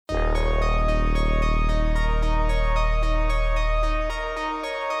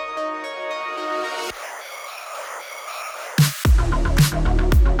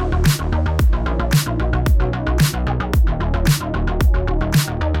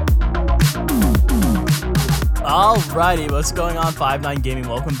Alrighty, what's going on, 5-9 Gaming?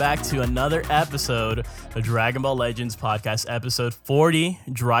 Welcome back to another episode of Dragon Ball Legends podcast, episode 40,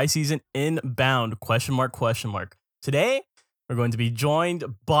 Dry Season Inbound, question mark. Today, we're going to be joined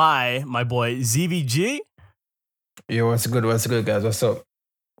by my boy ZVG. Yo, what's good, guys? What's up?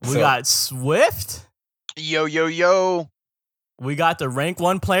 We got Swift. Yo. We got the rank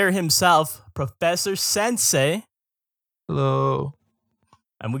 1 player himself, Professor Sensei. Hello.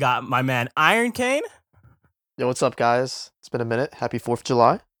 And we got my man Iron Cane. Yo, what's up, guys? It's been a minute. Happy 4th of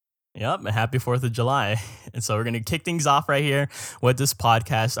July. Yep, happy 4th of July. And so we're going to kick things off right here with this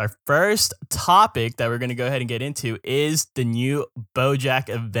podcast. Our first topic that we're going to go ahead and get into is the new BoJack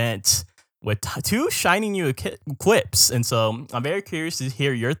event with 2 shiny new equips. And so I'm very curious to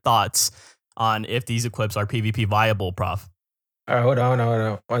hear your thoughts on if these equips are PvP viable, Prof. All right, hold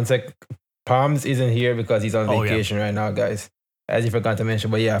on. 1 sec. Palms isn't here because he's on vacation right now, guys. As you forgot to mention.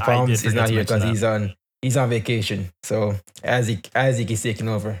 But yeah, Palms is not here because he's on vacation. So Azik is taking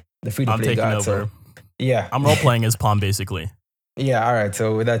over. The free-to-play god. Over. So, yeah. I'm role-playing as Palm, basically. Yeah, all right.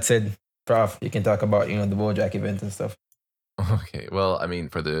 So with that said, Prof, you can talk about, the BoJack event and stuff. Okay. Well, I mean,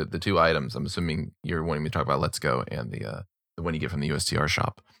 for the 2 items, I'm assuming you're wanting me to talk about Let's Go and the one you get from the USTR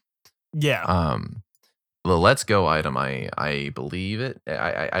shop. Yeah. The Let's Go item, I believe it.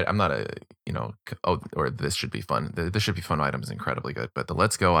 I'm not or this should be fun. This should be fun item is incredibly good. But the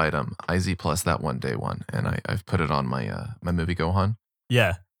Let's Go item, IZ plus that one day one, and I've put it on my my movie Gohan.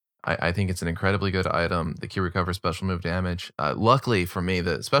 Yeah. I think it's an incredibly good item. The Q recover special move damage. Luckily for me,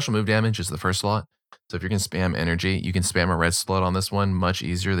 the special move damage is the first slot. So if you're going to spam energy, you can spam a red slot on this one much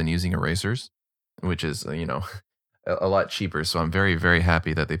easier than using erasers, which is, a lot cheaper. So I'm very, very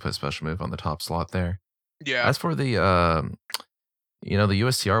happy that they put special move on the top slot there. Yeah. As for the, the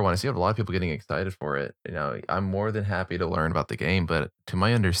USTR one, I see a lot of people getting excited for it. I'm more than happy to learn about the game, but to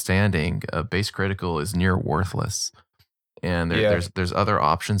my understanding, base critical is near worthless. And there's other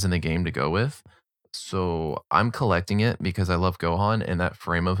options in the game to go with. So I'm collecting it because I love Gohan and that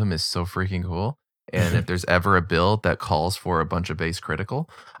frame of him is so freaking cool. And if there's ever a build that calls for a bunch of base critical,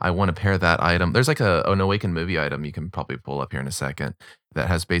 I want to pair that item. There's like an Awakened movie item you can probably pull up here in a second that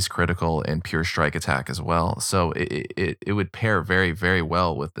has base critical and pure strike attack as well. So it would pair very, very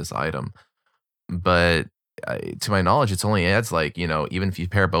well with this item. But to my knowledge, it only adds even if you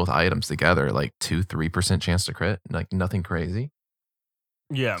pair both items together, like 2-3% chance to crit, like nothing crazy.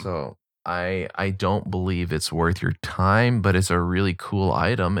 Yeah. So I don't believe it's worth your time, but it's a really cool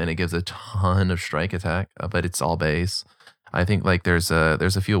item and it gives a ton of strike attack, but it's all base. I think there's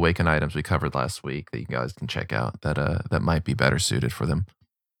a few Awaken items we covered last week that you guys can check out that might be better suited for them.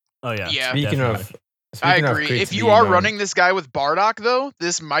 Oh yeah. Yeah. Speaking of I agree. If you are running this guy with Bardock, though,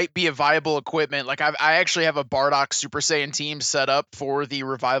 this might be a viable equipment. Like I actually have a Bardock Super Saiyan team set up for the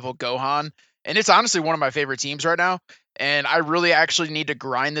Revival Gohan, and it's honestly one of my favorite teams right now. And I really actually need to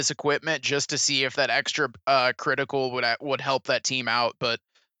grind this equipment just to see if that extra critical would help that team out. But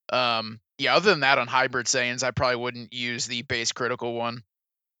yeah, other than that, on Hybrid Saiyans, I probably wouldn't use the base critical one.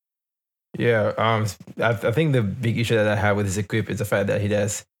 Yeah, I think the big issue that I have with this equip is the fact that it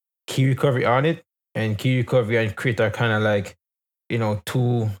has key recovery on it. And key recovery and crit are kind of like,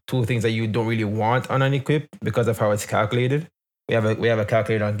 two things that you don't really want on an equip because of how it's calculated. We have a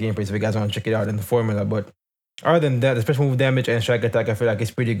calculator on gameplay, so if you guys want to check it out in the formula. But other than that, the special move damage and strike attack, I feel like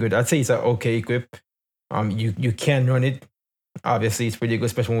it's pretty good. I'd say it's an okay equip. You can run it. Obviously, it's pretty good.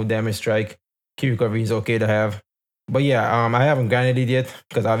 Special move damage, strike, key recovery is okay to have. But yeah, I haven't grinded it yet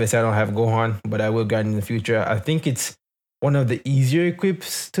because obviously I don't have Gohan, but I will grind in the future. I think it's one of the easier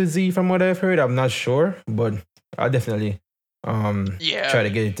equips to Z from what I've heard. I'm not sure, but I'll definitely try to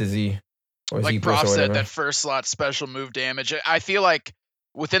get it to Z. Or like Z Prof or said, that first slot special move damage. I feel like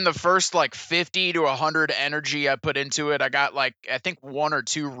within the first 50 to 100 energy I put into it, I got I think 1 or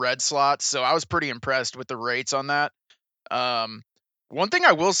 2 red slots. So I was pretty impressed with the rates on that. One thing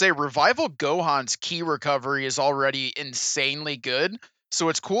I will say, Revival Gohan's key recovery is already insanely good. So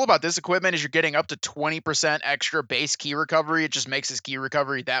what's cool about this equipment is you're getting up to 20% extra base key recovery. It just makes his key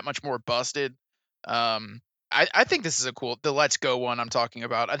recovery that much more busted. I think this is the Let's Go one I'm talking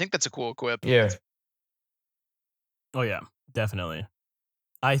about. I think that's a cool equip. Yeah. Oh yeah, definitely.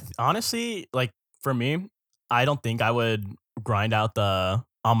 I honestly, for me, I don't think I would grind out the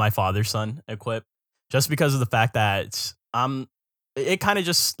On My Father's Son equip just because of the fact that it kind of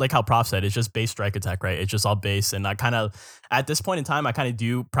just like how Prof said, it's just base strike attack, right? It's just all base. And I kind of, at this point in time, I kind of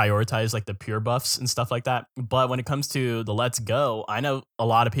do prioritize the pure buffs and stuff like that. But when it comes to the Let's Go, I know a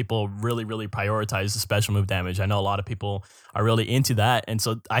lot of people really, really prioritize the special move damage. I know a lot of people are really into that. And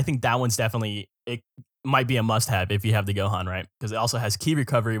so I think that one's definitely might be a must-have if you have the Gohan, right? Because it also has key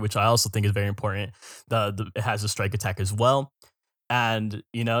recovery, which I also think is very important. It has a strike attack as well, and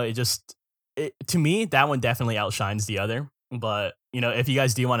to me that one definitely outshines the other. But if you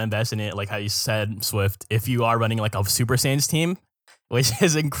guys do want to invest in it, like how you said, Swift, if you are running like a Super Saiyans team, which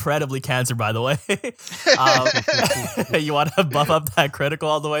is incredibly cancer, by the way, you want to buff up that critical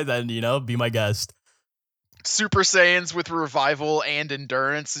all the way, then be my guest. Super Saiyans with revival and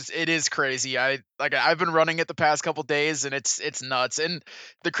endurance, it is crazy. I've been running it the past couple days, and it's nuts. And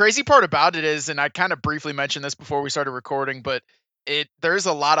the crazy part about it is, and I kind of briefly mentioned this before we started recording, but there's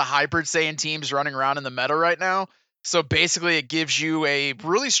a lot of hybrid Saiyan teams running around in the meta right now. So basically, it gives you a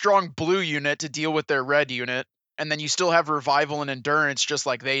really strong blue unit to deal with their red unit, and then you still have revival and endurance just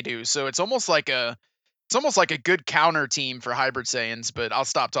like they do. So it's almost like a good counter team for hybrid Saiyans. But I'll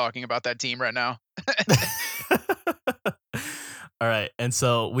stop talking about that team right now. All right, and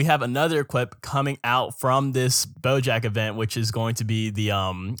so we have another equip coming out from this Bojack event, which is going to be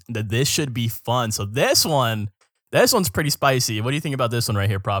the This Should Be Fun. So this one's pretty spicy. What do you think about this one right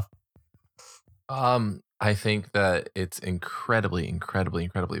here, Prof? I think that it's incredibly, incredibly,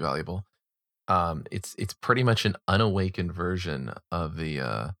 incredibly valuable. It's pretty much an unawakened version of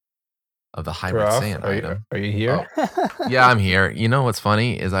the hybrid Prof, Saiyan item. are you here? Oh. Yeah, I'm here. You know what's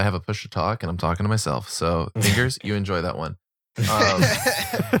funny is I have a push to talk and I'm talking to myself. So fingers, you enjoy that one.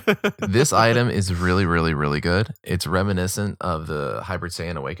 This item is really, really, really good. It's reminiscent of the hybrid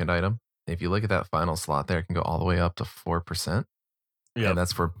Saiyan awakened item. If you look at that final slot there, it can go all the way up to 4%. Yeah, And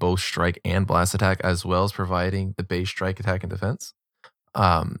that's for both strike and blast attack, as well as providing the base strike attack and defense.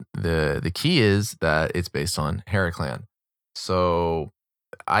 The key is that it's based on Heraclan. So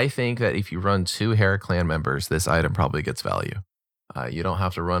I think that if you run 2 Heraclan members, this item probably gets value. You don't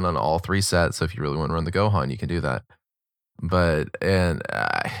have to run on all 3 sets. So if you really want to run the Gohan, you can do that. But I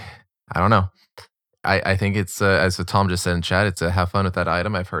don't know. I think it's as Tom just said in chat, it's a have fun with that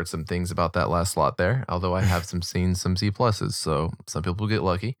item. I've heard some things about that last slot there, although I have seen some C pluses. So some people get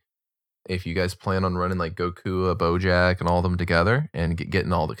lucky. If you guys plan on running like Goku, Bojack, and all of them together and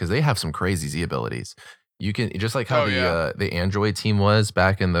getting all because they have some crazy Z abilities. You can just like how the Android team was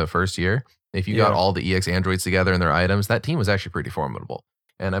back in the first year. If you got all the EX androids together and their items, that team was actually pretty formidable.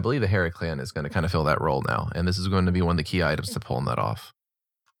 And I believe the Heraclan is going to kind of fill that role now. And this is going to be one of the key items to pulling that off.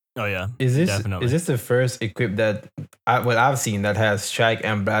 Oh yeah, Is this the first equip that I've seen that has strike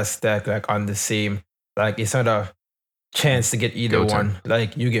and blast stack like on the same, like it's not a chance to get either Goten. one,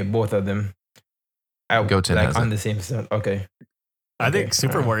 like you get both of them Goten like has on it. the same set. Okay. I think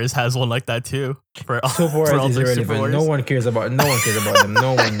Super alright. Warriors has one like that too. For Super Warriors is irrelevant. No one cares about them.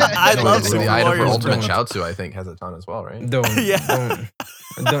 No one. I no love one- Super The item for Warriors, Ultimate don't. Chaozu, I think, has a ton as well, right? Don't. Yeah.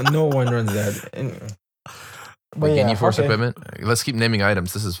 Don't. No one runs that. But Like yeah, Ginyu Force okay. equipment. Let's keep naming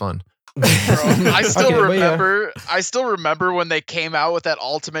items. This is fun. Bro, I still Okay, but yeah. remember. I still remember when they came out with that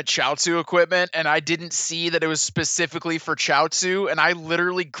Ultimate Chaozu equipment, and I didn't see that it was specifically for Chaozu, and I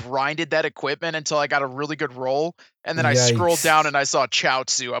literally grinded that equipment until I got a really good roll, and then I scrolled Yikes. down and I saw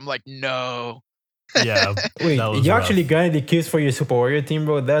Chaozu. I'm like, no. Yeah, Wait, that was you rough. actually grinded the kills for your Super Warrior team,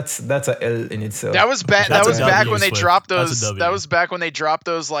 bro? That's a L in itself. That was back. That That's a was back W, when they Swift. dropped That's a those. W. That was back when they dropped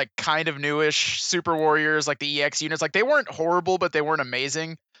those like kind of newish Super Warriors, like the EX units. Like they weren't horrible, but they weren't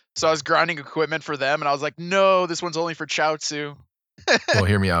amazing. So I was grinding equipment for them, and I was like, no, this one's only for Chaozu. Well,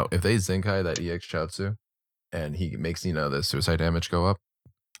 hear me out. If they Zenkai that EX Chaozu and he makes, the suicide damage go up,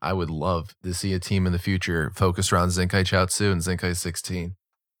 I would love to see a team in the future focused around Zenkai Chaozu and Zenkai 16.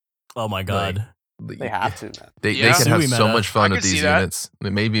 Oh my god. They have to, man. They Yeah. could have Sui so meta. much fun I with could see these that. units.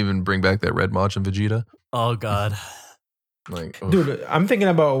 Maybe even bring back that Red Majin Vegeta. Oh god. Like, oof. Dude, I'm thinking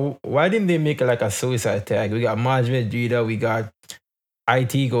about why didn't they make it like a suicide tag? We got Majin Vegeta, we got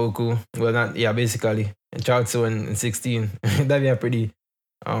IT Goku. Well, not basically Chaozu and 16. That'd be a pretty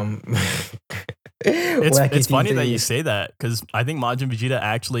It's wacky funny thing that to you use. say that because I think Majin Vegeta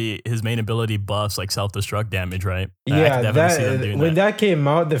actually his main ability buffs like self destruct damage, right? I Yeah, could definitely see them doing when that. that came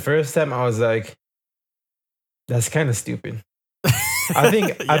out the first time, I was like, that's kind of stupid. I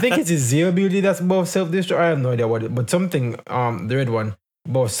think it's his zero ability that's both self-destruct. I have no idea what it, but something the red one,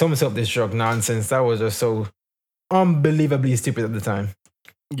 both some self-destruct nonsense. That was just so unbelievably stupid at the time.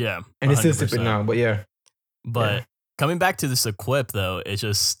 Yeah, And it's still 100%. stupid now, but yeah. But Yeah. coming back to this equip though, it's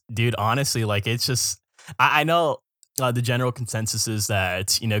just, dude, honestly, like it's just, I know the general consensus is that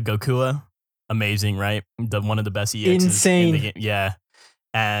Gokua, amazing, right? One of the best EXs in Insane. the game. Yeah,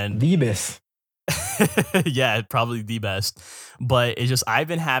 and The best. yeah, probably the best. But it's just I've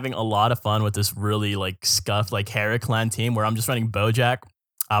been having a lot of fun with this really like scuffed like Heraclan team where I'm just running Bojack.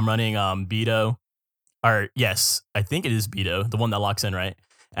 I'm running Beto. Or yes, I think it is Beto, the one that locks in, right?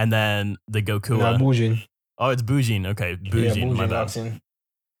 and then the Gokua. Nah, Bujin. Oh, it's Bujin. Okay, Yeah, Bujin. My Bujin bad. locks in.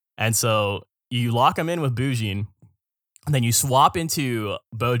 And so you lock him in with Bujin, and then you swap into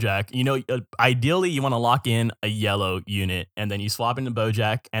Bojack. You know, ideally you want to lock in a yellow unit, and then you swap into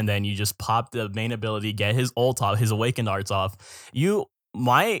Bojack, and then you just pop the main ability, get his ult off, his awakened arts off. You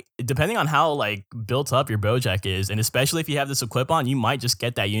might, depending on how like built up your Bojack is, and especially if you have this equip on, you might just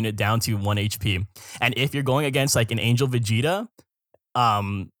get that unit down to 1 HP. And if you're going against like an Angel Vegeta,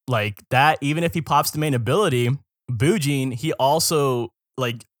 like that, even if he pops the main ability, Bujin, he also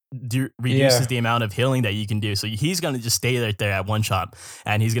like reduces the amount of healing that you can do. So he's going to just stay right there at one shot,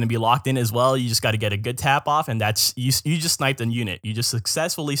 and he's going to be locked in as well. You just got to get a good tap off, and that's you just sniped a unit. You just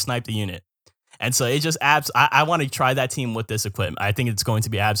successfully sniped a unit. And so it just I want to try that team with this equipment. I think it's going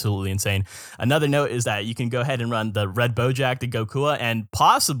to be absolutely insane. Another note is that you can go ahead and run the red Bojack, the Gokua, and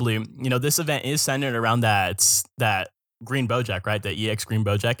possibly, you know, this event is centered around that green Bojack, right? The EX green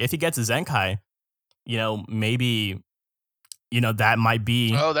Bojack. If he gets a Zenkai, you know, maybe, you know, that might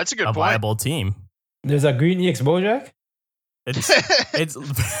be that's a good a point. viable team. There's a green EX Bojack? It's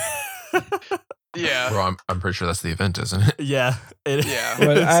Yeah. Bro, I'm pretty sure that's the event, isn't it? yeah. Yeah.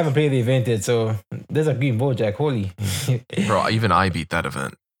 Well, I haven't played the event yet, so there's a green Bojack. Holy. Bro, even I beat that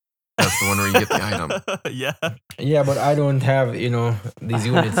event. That's the one where you get the item. Yeah. Yeah, but I don't have, you know, these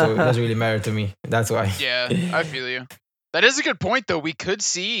units, so it doesn't really matter to me. That's why. Yeah, I feel you. That is a good point, though. We could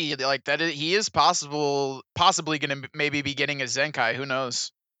see like that he is possibly going to maybe be getting a Zenkai. Who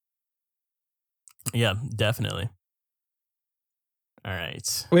knows? Yeah, definitely. All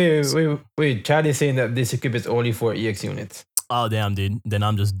right. Wait. Chad is saying that this equip is only for EX units. Oh, damn, dude. Then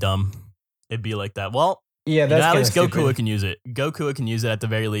I'm just dumb. It'd be like that. Well, Yeah, you know, that's at kinda least Gokua stupid. can use it. Gokua can use it at the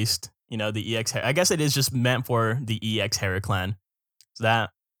very least. You know, the EX. I guess it is just meant for the EX Hera clan. So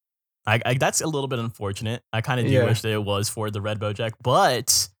that, that's a little bit unfortunate. I kind of do Yeah. wish that it was for the red Bojack,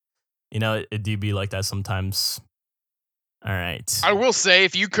 but you know, it do be like that sometimes. All right. I will say,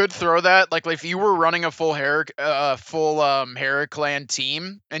 if you could throw that, like if you were running a full Hera clan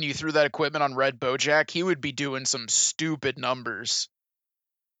team and you threw that equipment on Red Bojack, he would be doing some stupid numbers.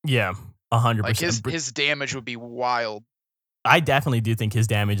 Yeah, 100%. Like his damage would be wild. I definitely do think his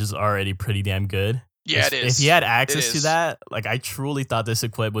damage is already pretty damn good. Yeah, it is. If he had access to is. that, like I truly thought this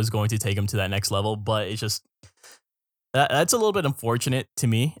equip was going to take him to that next level, but it's just that's a little bit unfortunate to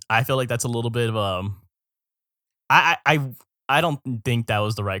me. I feel like that's a little bit of I don't think that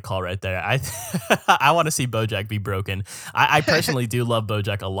was the right call right there. I want to see Bojack be broken. I personally do love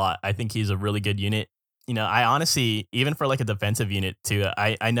Bojack a lot. I think he's a really good unit. You know, I honestly, even for like a defensive unit too,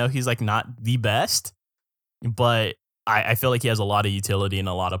 I know he's like not the best, but I feel like he has a lot of utility in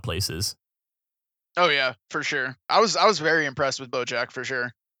a lot of places. Oh yeah, for sure. I was very impressed with Bojack for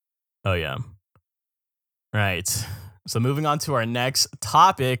sure. Oh yeah. Right. So moving on to our next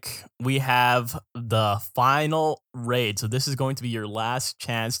topic, we have the final raid. So this is going to be your last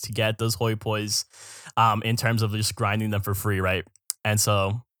chance to get those hoi pois, in terms of just grinding them for free, right? And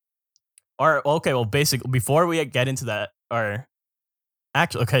so, basically, before we get into that,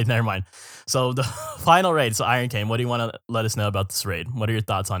 okay, never mind. So the final raid. So Iron Cane, what do you want to let us know about this raid? What are your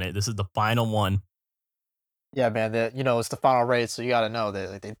thoughts on it? This is the final one. Yeah, man. It's the final raid, so you got to know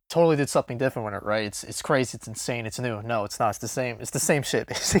that they totally did something different with it, right? It's crazy, it's insane, it's new. No, it's not. It's the same. It's the same shit,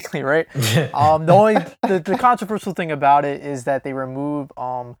 basically, right? The controversial thing about it is that they remove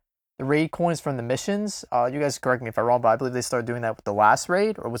the raid coins from the missions. You guys correct me if I'm wrong, but I believe they started doing that with the last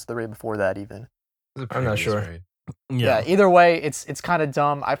raid, or was the raid before that even? I'm not sure. Yeah. Either way, it's kind of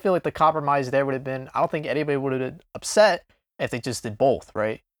dumb. I feel like the compromise there would have been. I don't think anybody would have been upset if they just did both,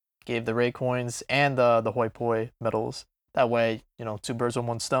 right? Gave the raid coins and the hoi poi medals. That way, two birds with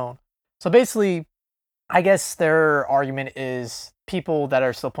one stone. So basically, I guess their argument is people that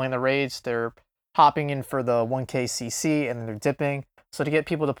are still playing the raids, they're hopping in for the 1k CC and then they're dipping. So to get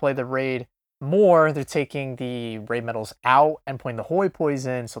people to play the raid more, they're taking the raid medals out and putting the hoi pois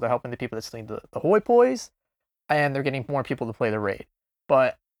in. So they're helping the people that still need the hoi pois, and they're getting more people to play the raid.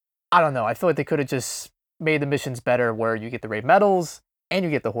 But I don't know. I feel like they could have just made the missions better where you get the raid medals and you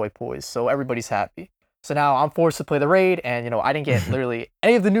get the hoi pois, so everybody's happy. So now I'm forced to play the raid, and I didn't get literally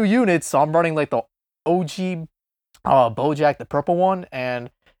any of the new units, so I'm running like the OG Bojack, the purple one, and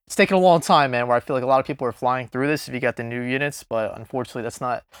it's taking a long time, man, where I feel like a lot of people are flying through this if you got the new units, but unfortunately that's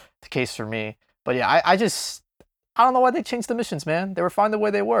not the case for me. But yeah, I don't know why they changed the missions, man. They were fine the way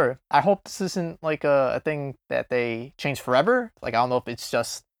they were. I hope this isn't like a thing that they change forever. Like, I don't know if it's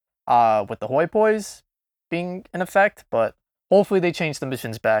just with the hoi pois being in effect, but hopefully they change the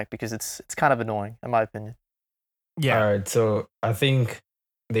missions back because it's kind of annoying, in my opinion. Yeah. All right, so I think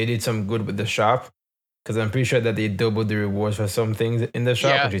they did some good with the shop. because I'm pretty sure that they doubled the rewards for some things in the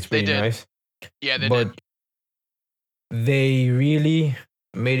shop, Yeah, which is they pretty did. nice. Yeah, they But did. they really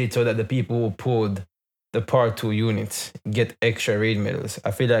made it so that the people who pulled the part 2 units get extra raid medals.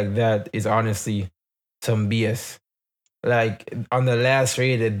 I feel like that is honestly some BS. Like on the last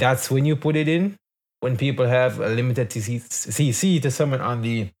raid, that's when you put it in. When people have a limited CC to summon on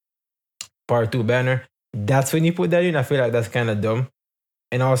the part 2 banner, that's when you put that in. I feel like that's kind of dumb.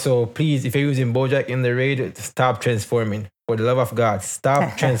 And also, please, if you're using Bojack in the raid, stop transforming. For the love of God,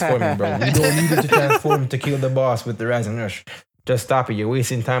 stop transforming, bro. We don't need you to transform to kill the boss with the Rising Rush. Just stop it. You're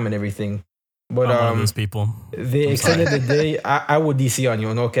wasting time and everything. But I'm one of those people. they I'm sorry. extended the day. I would DC on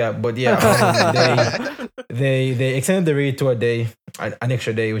you, no cap. But yeah, they extended the raid to a day, an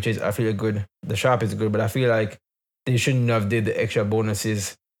extra day, which is I feel good. The shop is good, but I feel like they shouldn't have did the extra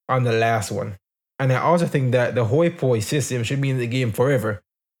bonuses on the last one. And I also think that the hoi poi system should be in the game forever.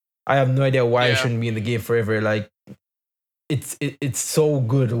 I have no idea why it Yeah. shouldn't be in the game forever. Like it's so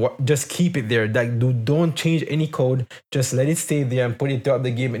good. Just keep it there. Like don't change any code. Just let it stay there and put it throughout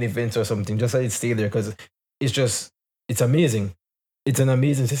the game in events or something. Just let it stay there because it's amazing. It's an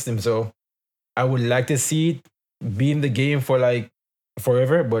amazing system. So I would like to see it be in the game for like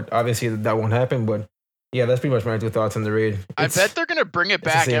forever, but obviously that won't happen. But yeah, that's pretty much my 2 thoughts on the raid. I bet they're gonna bring it the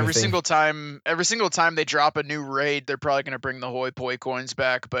back same every thing. single time. Every single time they drop a new raid, they're probably gonna bring the hoi poi coins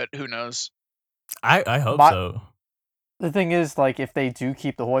back. But who knows? I hope My- so. The thing is, like, if they do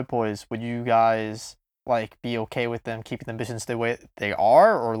keep the hoi pois, would you guys like be okay with them keeping the missions the way they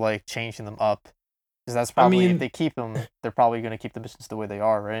are, or like changing them up? Because that's probably mean- if they keep them, they're probably gonna keep the missions the way they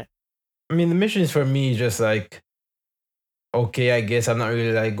are, right? I mean, the missions for me just like okay, I guess I'm not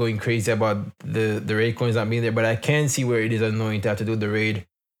really like going crazy about the raid coins not being there, but I can see where it is annoying to have to do the raid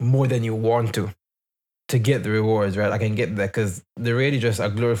more than you want to get the rewards, right? I can get that because the raid is just a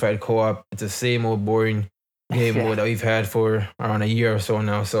glorified co-op. It's the same old boring game Yeah. mode that we've had for around a year or so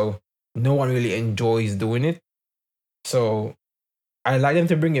now. So no one really enjoys doing it. So I like them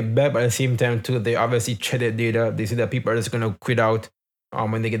to bring it back, but at the same time too, they obviously checked data. They see that people are just gonna quit out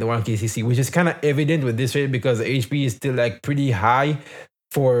when they get the 1 KCC, which is kind of evident with this raid because the HP is still like pretty high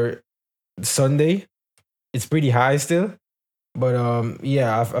for Sunday. It's pretty high still. But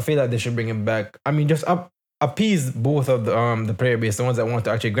yeah, I feel like they should bring it back. I mean, just appease both of the player base, the ones that want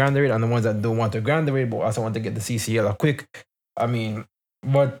to actually grind the raid and the ones that don't want to grind the raid, but also want to get the CCL quick. I mean,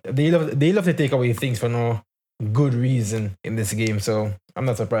 but they love to take away things for no good reason in this game, so I'm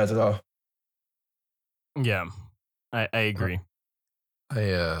not surprised at all. Yeah, I agree.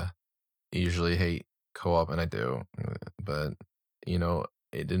 I usually hate co-op, and I do, but you know,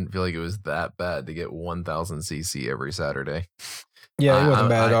 it didn't feel like it was that bad to get 1,000 CC every Saturday. Yeah, it wasn't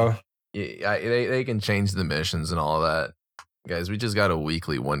bad at all. Yeah, they can change the missions and all of that, guys. We just got a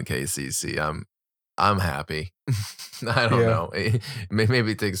weekly 1K CC. I'm happy. I don't Yeah. know.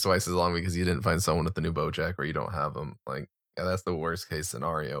 Maybe it takes twice as long because you didn't find someone with the new Bojack or you don't have them. Like, yeah, that's the worst case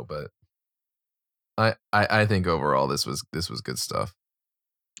scenario. But I think overall this was good stuff.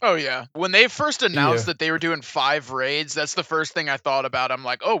 Oh yeah. When they first announced that they were doing 5 raids, that's the first thing I thought about. I'm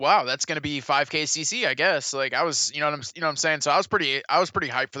like, oh wow, that's gonna be 5K CC, I guess. Like I was, you know what I'm saying. So I was pretty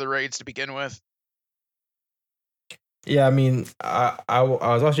hyped for the raids to begin with. Yeah, I mean, I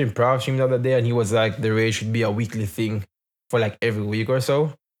was watching Prav stream the other day, and he was like, the raid should be a weekly thing for like every week or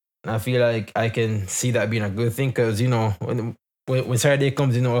so. And I feel like I can see that being a good thing because, you know, when Saturday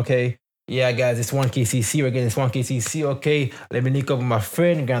comes, you know, okay, yeah, guys, it's 1K CC, we're getting this 1K CC, okay, let me link up with my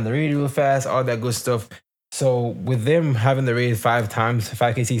friend, get on the raid real fast, all that good stuff. So with them having the raid 5 times,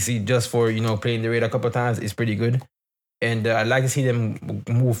 5K CC just for, you know, playing the raid a couple of times is pretty good. And I'd like to see them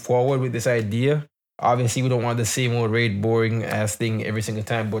move forward with this idea. Obviously, we don't want the same old raid boring ass thing every single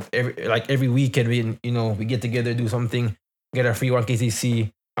time, but every weekend we get together, do something, get a free 1K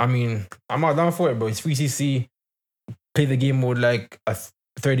CC. I mean, I'm all down for it, bro. It's free CC. Play the game mode like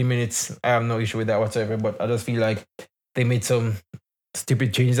 30 minutes. I have no issue with that whatsoever, but I just feel like they made some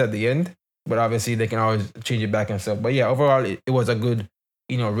stupid changes at the end, but obviously they can always change it back and stuff. But yeah, overall, it was a good,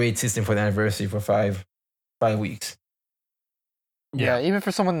 raid system for the anniversary for 5 weeks. Yeah, even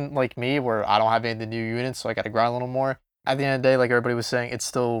for someone like me where I don't have any of the new units, so I got to grind a little more. At the end of the day, like everybody was saying, it's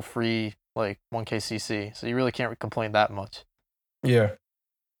still free, like 1K CC, so you really can't complain that much. Yeah.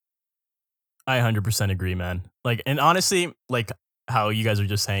 I 100% agree, man. Like, and honestly, like how you guys are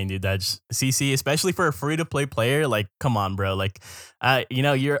just saying, dude, that's CC, especially for a free to play player. Like, come on, bro. Like,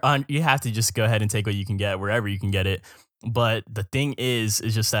 you have to just go ahead and take what you can get wherever you can get it. But the thing is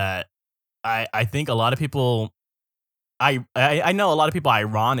just that I think a lot of people, I know a lot of people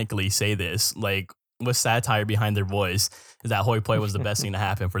ironically say this, like with satire behind their voice is that Hoi Poi was the best thing to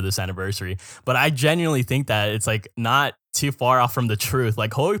happen for this anniversary. But I genuinely think that it's like not too far off from the truth.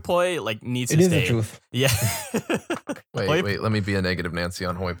 Like Hoi Poi like needs It to is stay. the truth. Yeah. Wait, let me be a negative Nancy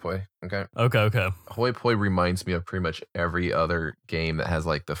on Hoi Poi. Okay. Okay. Hoi Poi reminds me of pretty much every other game that has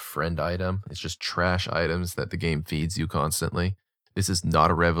like the friend item. It's just trash items that the game feeds you constantly. This is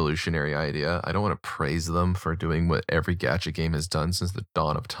not a revolutionary idea. I don't want to praise them for doing what every gacha game has done since the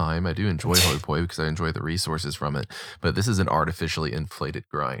dawn of time. I do enjoy Hoi Poi because I enjoy the resources from it, but this is an artificially inflated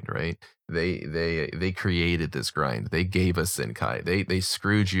grind, right? They created this grind. They gave us Zenkai. They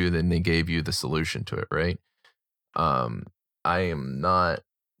screwed you, then they gave you the solution to it, right? I am not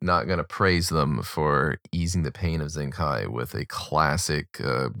gonna praise them for easing the pain of Zenkai with a classic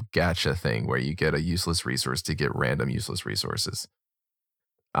gacha thing where you get a useless resource to get random useless resources.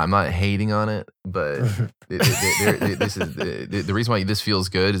 I'm not hating on it, but this is the reason why this feels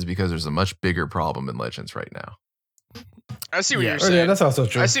good is because there's a much bigger problem in Legends right now. I see what you're Oh, saying. yeah, that's also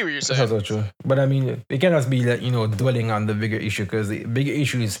true. I see what you're saying. That's also true. But I mean, it cannot be like, dwelling on the bigger issue, because the bigger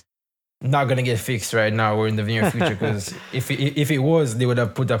issue is not gonna get fixed right now or in the near future. Because if it was, they would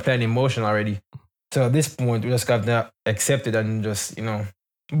have put a plan in motion already. So at this point, we just have to accept it and just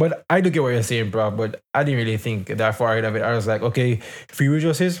But I do get what you're saying, bro. But I didn't really think that far ahead of it. I was like, okay, free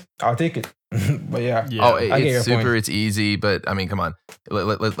resources, I'll take it. But yeah. Oh, I get your it's super, point. it's easy, but I mean, come on.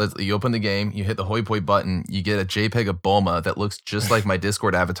 You open the game, you hit the Hoi Poi button, you get a JPEG of Bulma that looks just like my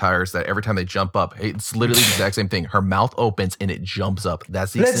Discord avatars that every time they jump up, it's literally the exact same thing. Her mouth opens and it jumps up.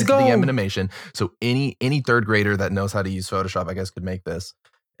 That's the Let's extent of the go. animation. So any third grader that knows how to use Photoshop, I guess, could make this.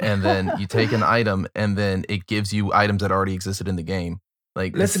 And then you take an item and then it gives you items that already existed in the game.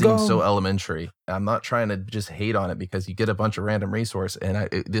 Like, Let's it seems go. so elementary. I'm not trying to just hate on it because you get a bunch of random resource, and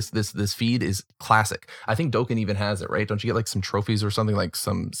this feed is classic. I think Dokkan even has it, right? Don't you get like some trophies or something, like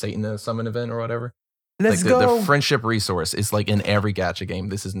some Satan summon event or whatever? Let's like go. the friendship resource is like in every gacha game.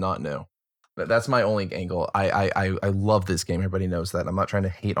 This is not new. But that's my only angle. I love this game. Everybody knows that. I'm not trying to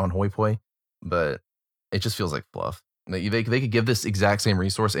hate on Hoi Poi, but it just feels like fluff. They could give this exact same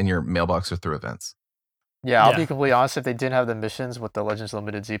resource in your mailbox or through events. Yeah, I'll Yeah. be completely honest. If they didn't have the missions with the Legends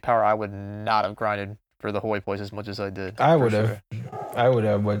Limited Z Power, I would not have grinded for the Hoi Pois as much as I did. I for would have. sure. I would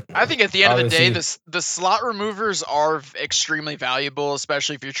have, but I think at the end of the day, Obviously- the slot removers are extremely valuable,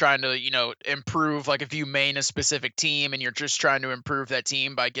 especially if you're trying to, improve. Like if you main a specific team and you're just trying to improve that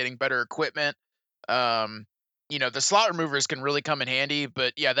team by getting better equipment. The slot removers can really come in handy.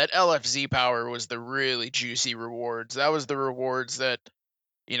 But yeah, that LFZ power was the really juicy rewards. That was the rewards that,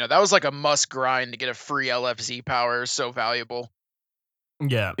 that was like a must grind to get a free LFZ power. So valuable.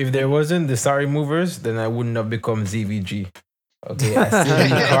 Yeah. if there wasn't the star removers, then I wouldn't have become ZVG. Okay, I still need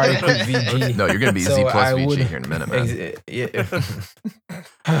Kari Quick VG. No, you're gonna be So Z plus I VG would- here in a minute, man.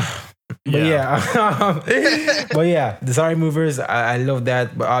 But yeah, the star removers, I love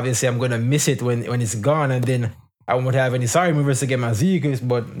that. But obviously, I'm gonna miss it when it's gone, and then I won't have any star removers to get my Zegas.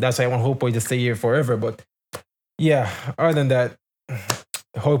 But that's why I want Hoi Poi to stay here forever. But yeah, other than that,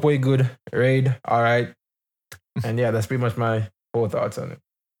 Hoi Poi good, Raid all right, and yeah, that's pretty much my whole thoughts on it.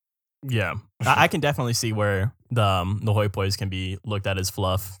 Yeah, I can definitely see where the Hoi Pois can be looked at as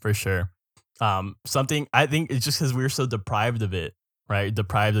fluff for sure. Something I think it's just because we were so deprived of it, right?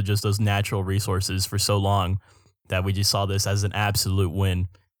 Deprived of just those natural resources for so long that we just saw this as an absolute win,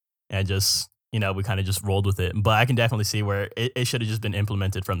 and just we kind of just rolled with it. But I can definitely see where it should have just been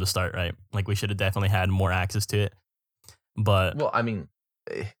implemented from the start, right? Like we should have definitely had more access to it. But Well, I mean,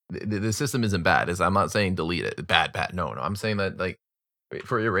 the system isn't bad. I'm not saying delete it. Bad. No. I'm saying that like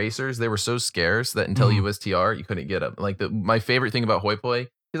for erasers, they were so scarce that until Mhm. USTR, you couldn't get them. Like my favorite thing about Hoi Poi,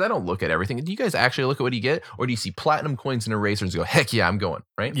 because I don't look at everything. Do you guys actually look at what you get, or do you see platinum coins and erasers and go, heck yeah, I'm going,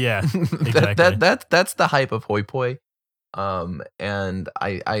 right? yeah, That- exactly. that's the hype of Hoi Poi. And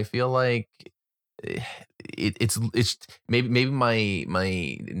I feel like it's maybe my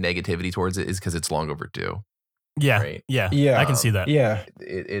negativity towards it is because it's long overdue. yeah, right. yeah, Yeah, I can see that. Yeah,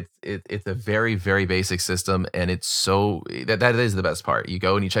 It's a very, very basic system, and it's so that is the best part. You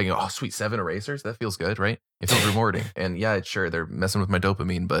go and you check, and go, oh sweet, 7 erasers, that feels good, right? It feels rewarding. And yeah, sure, they're messing with my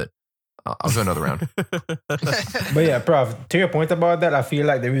dopamine, but I'll go another round. but yeah, Prof, to your point about that, I feel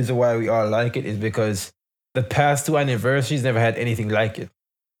like the reason why we all like it is because the past 2 anniversaries never had anything like it.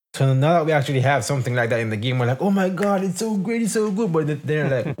 So now that we actually have something like that in the game, we're like, oh my god, it's so great, it's so good. But they're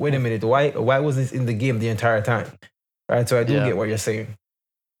like, wait a minute, why was this in the game the entire time? Right. So I do Yeah. get what you're saying.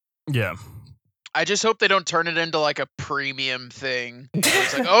 Yeah, I just hope they don't turn it into like a premium thing.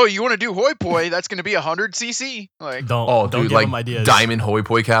 It's like, oh, you want to do Hoi Poi? That's going to be 100 CC. Like, don't Dude, give like them ideas. diamond Hoi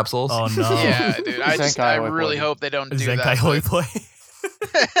Poi capsules. Oh no, yeah, dude. I Zenkai I Hoi Poi. really hope they don't do Zenkai that. Hoi but Poi.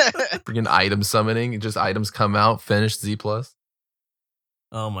 Freaking item summoning, just items come out, finish Z+.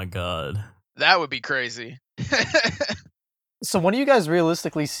 Oh my god. That would be crazy. So when are you guys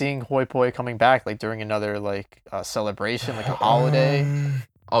realistically seeing Hoi Poi coming back? Like during another celebration, like a holiday?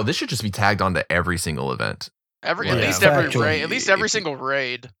 Oh, this should just be tagged onto every single event. At Yeah. least every Factually, raid. At least every if- single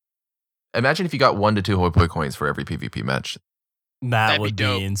raid. Imagine if you got 1 to 2 Hoi Poi coins for every PvP match. That That'd be would be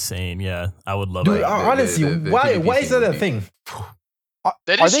dope. insane. Yeah, I would love Dude, that. honestly, the why PvP is that a thing thing?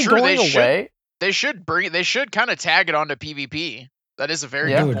 That Are is they true. going away? They should kind of tag it onto PvP. That is a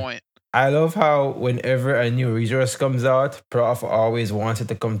very Yeah. good Dude. point. I love how whenever a new resource comes out, Prof always wants it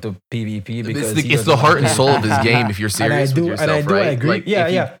to come to PvP because he It's the doesn't heart and like- soul of his game. If you're And I serious do, with yourself, and I do right? agree. Like, Yeah, if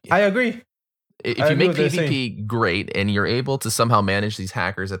you- yeah, I agree. If I you agree make with what they're PvP great and you're able to somehow manage these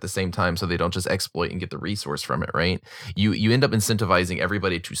hackers at the same time so they don't just exploit and get the resource from it, right? You end up incentivizing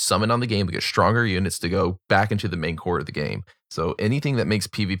everybody to summon on the game to get stronger units to go back into the main core of the game. So anything that makes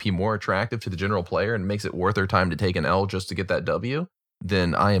PvP more attractive to the general player and makes it worth their time to take an L just to get that W,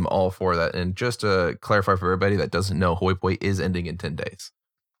 then I am all for that. And just to clarify for everybody that doesn't know, Hoi Poi is ending in 10 days.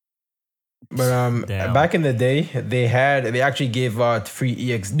 But Damn. back in the day, they actually gave out free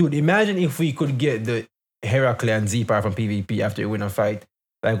EX. Dude, imagine if we could get the Heraclean Z-Power from PvP after you win a fight,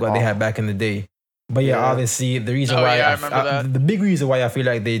 like what they had back in the day. But yeah, Yeah. obviously the reason Oh, why yeah, I remember that. the big reason why I feel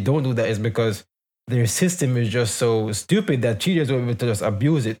like they don't do that is because their system is just so stupid that cheaters will be able to just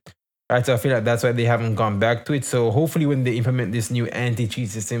abuse it. Right, so I feel like that's why they haven't gone back to it. So hopefully, when they implement this new anti-cheat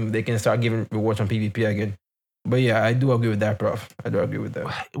system, they can start giving rewards on PvP again. But yeah, I do agree with that, Prof. I do agree with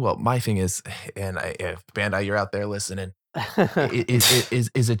that. Well, my thing is, and if Bandai, you're out there listening, Yeah.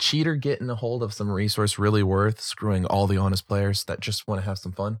 is a cheater getting a hold of some resource really worth screwing all the honest players that just want to have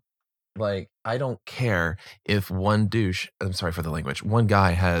some fun? Like, I don't care if one douche, I'm sorry for the language, one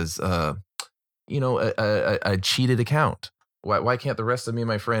guy has, a cheated account. Why can't the rest of me and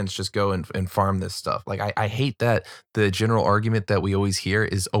my friends just go and farm this stuff? Like, I hate that the general argument that we always hear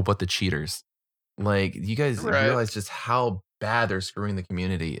is, oh, but the cheaters. Like, you guys Right. realize just how bad they're screwing the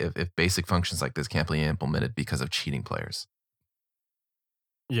community if basic functions like this can't be implemented because of cheating players.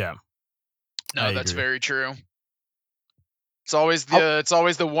 Yeah. No, I that's agree. very true. It's always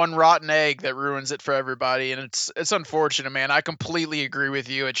the one rotten egg that ruins it for everybody, and it's unfortunate, man. I completely agree with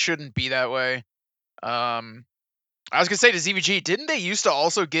you. It shouldn't be that way. I was gonna say to ZVG, didn't they used to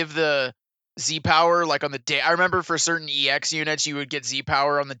also give the Z power like on the day? I remember for certain EX units, you would get Z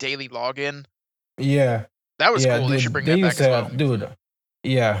power on the daily login. Yeah, That was yeah, cool. They dude, should bring they that back used as to well. have, dude.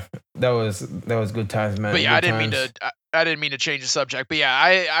 Yeah, that was good times, man. But yeah, Good I times. didn't mean to change the subject. But yeah,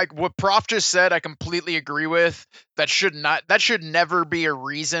 I what Prof just said, I completely agree with. That should never be a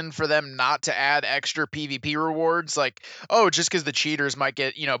reason for them not to add extra PvP rewards. Like, oh, just because the cheaters might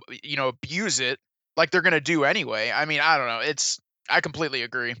get abuse it, like they're gonna do anyway. I mean, I don't know. I completely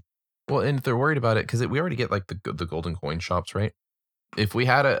agree. Well, and if they're worried about it, because we already get like the golden coin shops, right? If we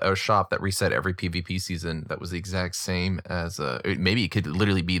had a shop that reset every PvP season that was the exact same as maybe it could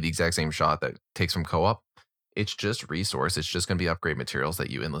literally be the exact same shot that takes from co-op. It's just resource. It's just going to be upgrade materials that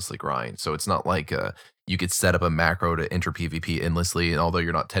you endlessly grind. So it's not like you could set up a macro to enter PvP endlessly, and although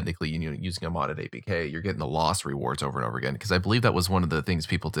you're not technically using a modded APK, you're getting the loss rewards over and over again. Because I believe that was one of the things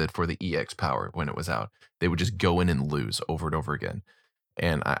people did for the EX power when it was out. They would just go in and lose over and over again.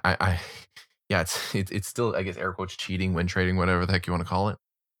 And yeah, it's still, I guess, air quotes, cheating, win trading, whatever the heck you want to call it.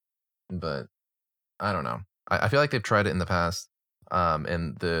 But I don't know. I feel like they've tried it in the past.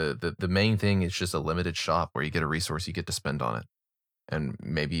 And the main thing is just a limited shop where you get a resource you get to spend on it. And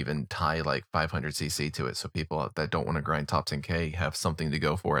maybe even tie like 500 CC to it so people that don't want to grind top 10K have something to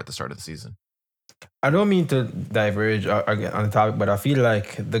go for at the start of the season. I don't mean to diverge again on the topic, but I feel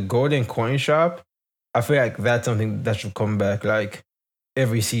like the golden coin shop, I feel like that's something that should come back like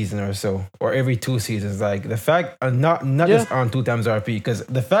every season or so, or every 2 seasons. Like the fact, not just on 2 times RP, because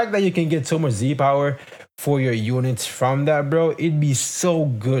the fact that you can get so much Z power for your units from that, bro, it'd be so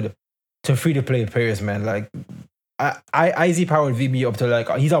good to free to play players, man. Like I Z powered VB up to like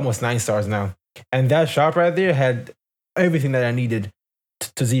he's almost 9 stars now, and that shop right there had everything that I needed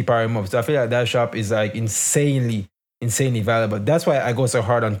to Z power him up. So I feel like that shop is like insanely valuable. That's why I go so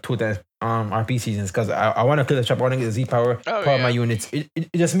hard on 2 times RP seasons, because I want to clear the shop. I want to get the Z power for my units. It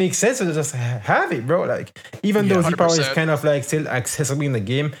just makes sense to just have it, bro. Like even though Z power is 100%. kind of like still accessible in the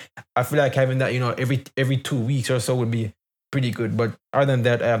game, I feel like having that every 2 weeks or so would be pretty good. But other than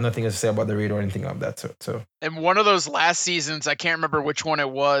that, I have nothing to say about the raid or anything of that sort. So And one of those last seasons, I can't remember which one it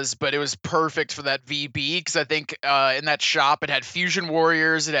was, but it was perfect for that VB because I think in that shop it had Fusion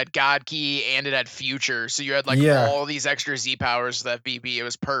Warriors, it had God Key, and it had Future. So you had like all these extra Z powers for that VB. It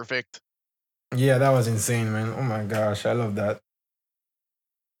was perfect. yeah, that was insane, man. Oh my gosh, I love that.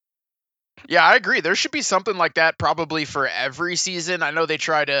 Yeah, I agree. There should be something like that probably for every season. I know they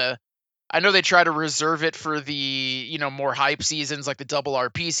try to reserve it for the, more hype seasons like the double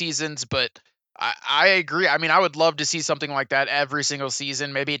RP seasons, but I agree. I mean, I would love to see something like that every single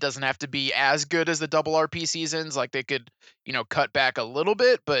season. Maybe it doesn't have to be as good as the double RP seasons. Like they could, cut back a little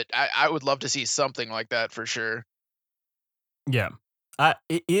bit, but I would love to see something like that for sure. Yeah. I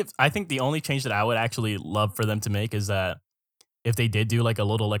think the only change that I would actually love for them to make is that if they did do like a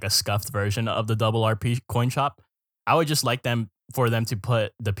little like a scuffed version of the double RP coin shop, I would just like them for them to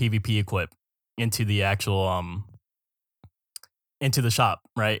put the PvP equip into the actual into the shop,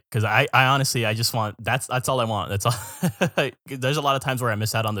 right? Because I honestly I just want that's all I want. That's all. There's a lot of times where I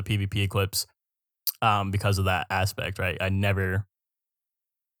miss out on the PvP equips because of that aspect, right? I never.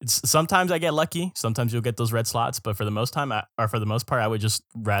 Sometimes I get lucky. Sometimes you'll get those red slots, but for the most time, or for the most part, I would just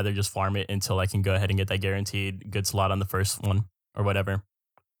rather just farm it until I can go ahead and get that guaranteed good slot on the first one or whatever.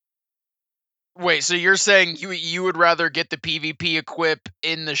 Wait, so you're saying you would rather get the PvP equip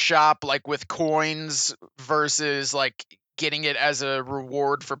in the shop like with coins versus like getting it as a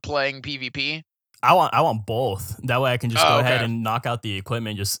reward for playing PvP? I want both. That way I can just go Oh, ahead okay. and knock out the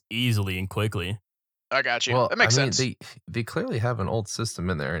equipment just easily and quickly. I got you. Well, That makes I mean, sense. they clearly have an old system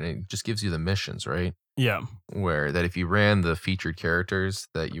in there, and it just gives you the missions, right? Yeah. Where that if you ran the featured characters,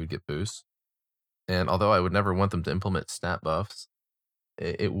 that you would get boosts. And although I would never want them to implement stat buffs,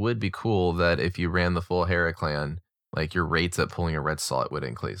 it would be cool that if you ran the full Hera clan, like your rates at pulling a red slot would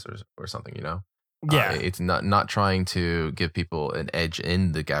increase or something, you know? Yeah. It's not trying to give people an edge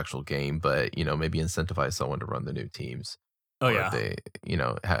in the actual game, but maybe incentivize someone to run the new teams. Oh Or yeah. if they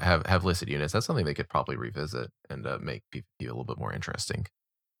have listed units, that's something they could probably revisit and make PvP a little bit more interesting.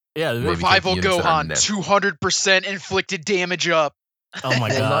 Yeah. Maybe take Revival units that are Gohan, never- 200% inflicted damage up. Oh my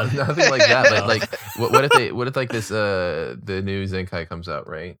Well, god. nothing like that. But No. like, what if like this the new Zenkai comes out,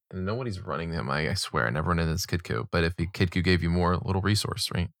 right? And nobody's running them. I swear, I never run into this Kidku. But if Kidku gave you more little resource,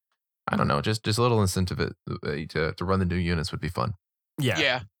 right? I don't know, just a little incentive to run the new units would be fun. Yeah.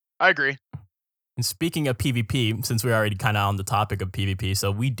 Yeah, I agree. And speaking of PvP, since we're already kind of on the topic of PvP, so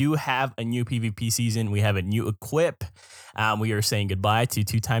we do have a new PvP season. We have a new equip. We are saying goodbye to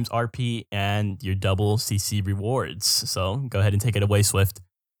 2 times RP and your double CC rewards. So go ahead and take it away, Swift.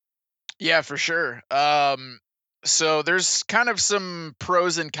 Yeah, for sure. So there's kind of some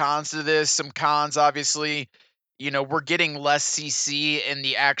pros and cons to this. Some cons, obviously, we're getting less CC in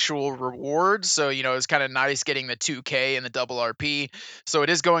the actual rewards. So, it's kind of nice getting the 2K and the double RP. So it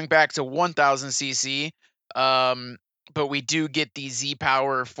is going back to 1000 CC. But we do get the Z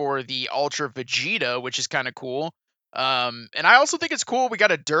power for the Ultra Vegeta, which is kind of cool. And I also think it's cool. We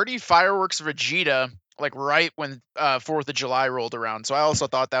got a dirty fireworks Vegeta like right when 4th of July rolled around. So I also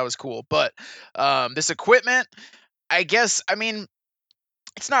thought that was cool. But this equipment, I mean,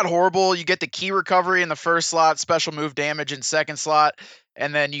 it's not horrible. You get the key recovery in the first slot, special move damage in second slot,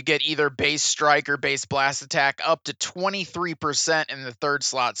 and then you get either base strike or base blast attack up to 23% in the third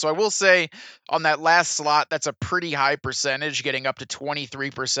slot. So I will say on that last slot, that's a pretty high percentage, getting up to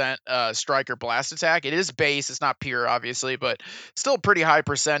 23% strike or blast attack. It is base, it's not pure, obviously, but still a pretty high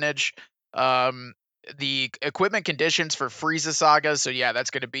percentage. The equipment conditions for Frieza Saga, so yeah,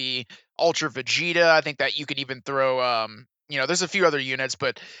 that's going to be Ultra Vegeta. I think that you could even throw there's a few other units,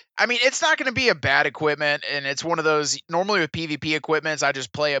 but I mean, it's not going to be a bad equipment. And it's one of those, normally with PvP equipments, I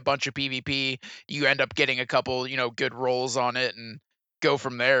just play a bunch of PvP. You end up getting a couple, good rolls on it and go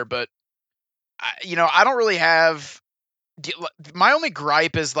from there. But, I don't really have. My only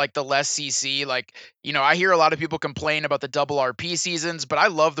gripe is like the less CC. Like, I hear a lot of people complain about the double RP seasons, but I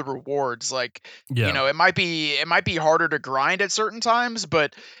love the rewards. Like, Yeah. it might be harder to grind at certain times,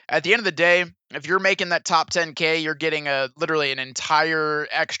 but at the end of the day, if you're making that top 10K, you're getting literally an entire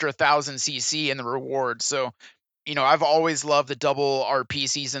extra 1000 CC in the rewards. So, I've always loved the double RP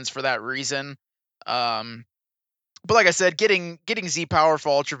seasons for that reason. But like I said, getting Z power for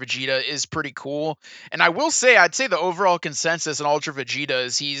Ultra Vegeta is pretty cool. And I will say, I'd say the overall consensus in Ultra Vegeta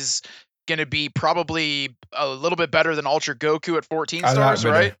is he's gonna be probably a little bit better than Ultra Goku at 14 A lot stars,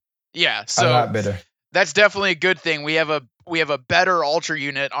 better. right? Yeah. A So lot better. that's definitely a good thing. We have a better Ultra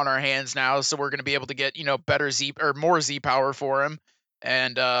unit on our hands now, so we're gonna be able to get better Z or more Z power for him.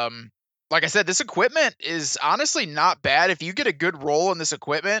 And like I said, this equipment is honestly not bad. If you get a good roll in this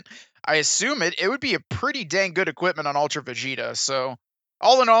equipment, I assume it would be a pretty dang good equipment on Ultra Vegeta. So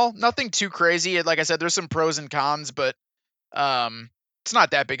all in all, nothing too crazy. Like I said, there's some pros and cons, but it's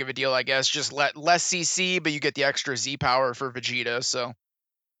not that big of a deal, I guess. Just less CC, but you get the extra Z power for Vegeta. So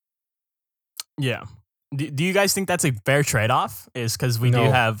Yeah. Do you guys think that's a fair trade-off? Is because we do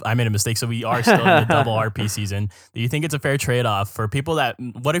No. have, I made a mistake, so we are still in the double RP season. Do you think it's a fair trade-off for people that,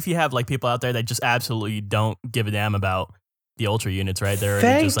 what if you have like people out there that just absolutely don't give a damn about the ultra units, right? They're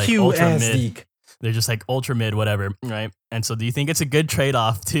Thank just like you, ultra mid. Asdik. They're just like ultra mid, whatever, right? And so do you think it's a good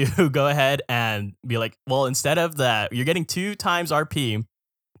trade-off to go ahead and be like, well, instead of that, you're getting 2 times RP,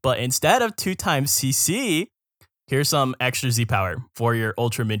 but instead of 2 times CC, here's some extra Z power for your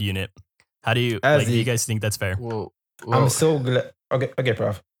ultra mid unit. How do you do you guys think that's fair? Well, I'm so glad. Okay,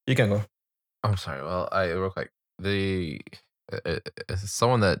 Prof. You can go. I'm sorry. Well, real quick, as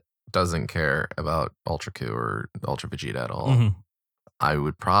someone that doesn't care about Ultra Q or Ultra Vegeta at all, Mhm. I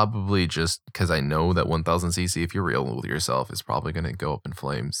would probably just, because I know that 1000 CC, if you're real with yourself, is probably going to go up in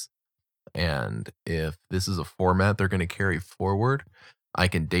flames. And if this is a format they're going to carry forward, I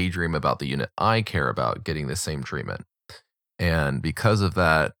can daydream about the unit I care about getting the same treatment. And because of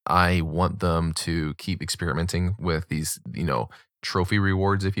that, I want them to keep experimenting with these, trophy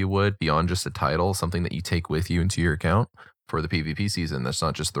rewards, if you would, beyond just a title, something that you take with you into your account for the PvP season. That's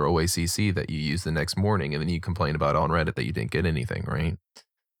not just throwaway CC that you use the next morning and then you complain about on Reddit that you didn't get anything, right?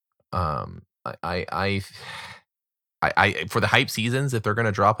 I for the hype seasons, if they're going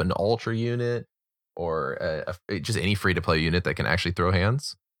to drop an ultra unit or just any free to play unit that can actually throw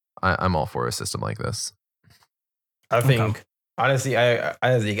hands, I'm all for a system like this. I think honestly,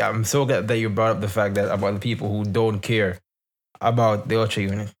 I'm so glad that you brought up the fact that about the people who don't care about the ultra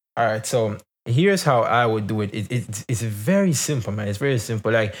unit. All right, so here's how I would do it. It's very simple, man. It's very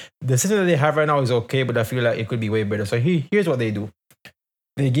simple. Like the system that they have right now is okay, but I feel like it could be way better. So here's what they do.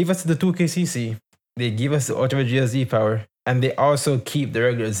 They give us the 2KCC, they give us the Ultra Vegeta Z power, and they also keep the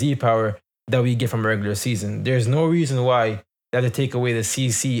regular Z power that we get from regular season. There's no reason why they have to take away the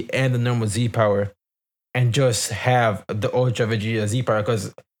CC and the normal Z power and just have the Ultra Vegeta Z power,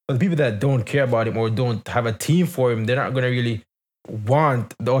 because for the people that don't care about him or don't have a team for him, they're not going to really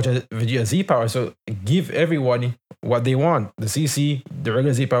want the Ultra Vegeta Z power. So give everyone what they want: the CC, the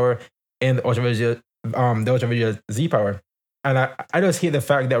regular Z power, and the Ultra Vegeta Z power. And I just hate the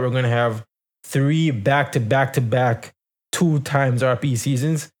fact that we're going to have 3 back-to-back 2 times RP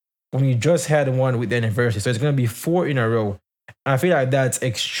seasons when we just had one with the anniversary. So it's going to be 4 in a row. And I feel like that's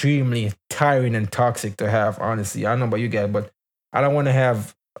extremely tiring and toxic to have, honestly. I don't know about you guys, but I don't want to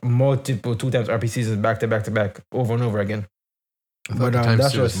have multiple 2 times RP seasons back-to-back over and over again. I thought the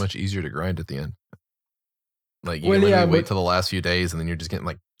times 2 was much easier to grind at the end. Like, you wait till the last few days and then you're just getting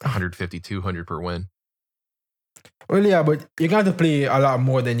like 150, 200 per win. Well, yeah, but you're going to play a lot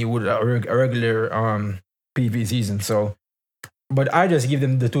more than you would a regular PvP season. So, but I just give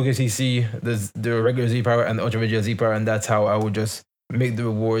them the 2KCC, the regular Z power, and the Ultra Vegeta Z power, and that's how I would just make the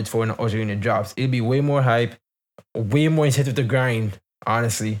rewards for when Ultra unit drops. It'll be way more hype, way more incentive to grind,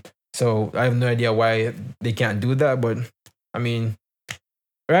 honestly. So I have no idea why they can't do that, but I mean,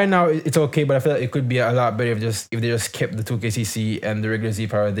 right now it's okay, but I feel like it could be a lot better if they just kept the 2KCC and the regular Z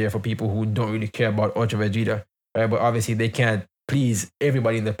power there for people who don't really care about Ultra Vegeta. Right, but obviously they can't please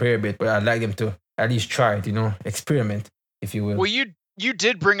everybody in the player bit, but I'd like them to at least try it, experiment, if you will. Well, you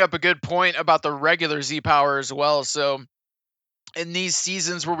did bring up a good point about the regular Z power as well. So in these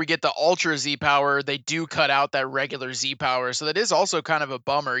seasons where we get the Ultra Z power, they do cut out that regular Z power. So that is also kind of a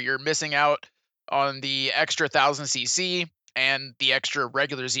bummer. You're missing out on the extra 1000 CC and the extra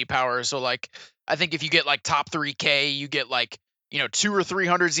regular Z power. So like, I think if you get like top 3K, you get like 200 or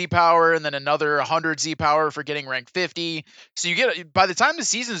 300 Z power and then another 100 Z power for getting rank 50. So you get, by the time the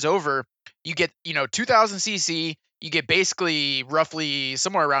season's over, you get, 2000 CC, you get basically roughly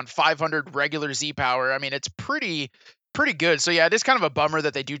somewhere around 500 regular Z power. I mean, it's pretty good. So yeah, it is kind of a bummer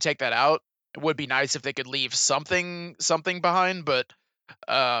that they do take that out. It would be nice if they could leave something behind, but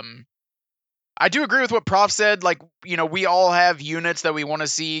I do agree with what Prof said. Like, we all have units that we want to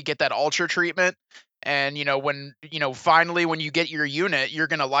see get that ultra treatment. And, when finally, when you get your unit, you're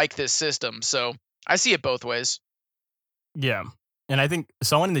going to like this system. So I see it both ways. Yeah. And I think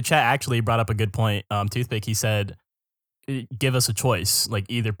someone in the chat actually brought up a good point. Toothpick, he said, give us a choice. Like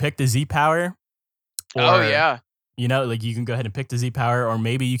either pick the Z power. Or, oh, yeah. Like you can go ahead and pick the Z power, or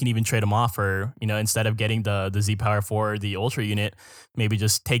maybe you can even trade them off for, instead of getting the Z power for the ultra unit, maybe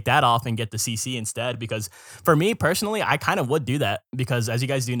just take that off and get the CC instead. Because for me personally, I kind of would do that because as you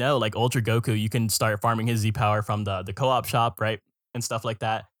guys do know, like Ultra Goku, you can start farming his Z power from the co-op shop, right? And stuff like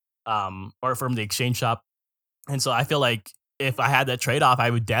that. Or from the exchange shop. And so I feel like if I had that trade-off,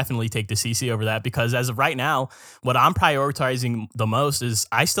 I would definitely take the CC over that because as of right now, what I'm prioritizing the most is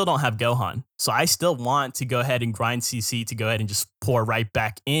I still don't have Gohan. So I still want to go ahead and grind CC to go ahead and just pour right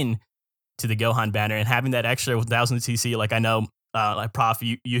back in to the Gohan banner and having that extra 1000 CC. Like I know like Prof,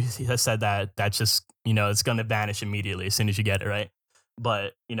 you said that that's just, it's going to vanish immediately as soon as you get it, right?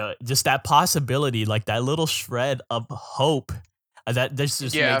 But, just that possibility, like that little shred of hope, that this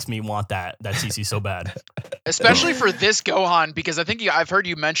just Yeah. makes me want that CC so bad. Especially for this Gohan, because I think I've heard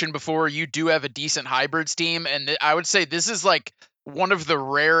you mention before you do have a decent hybrids team, and I would say this is like one of the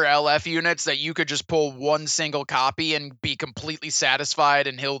rare LF units that you could just pull one single copy and be completely satisfied,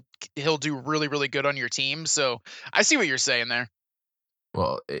 and he'll do really, really good on your team. So I see what you're saying there.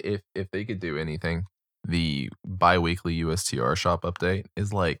 Well, if they could do anything, the bi-weekly USTR shop update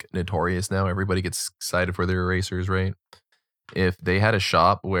is like notorious now. Everybody gets excited for their erasers, right? If they had a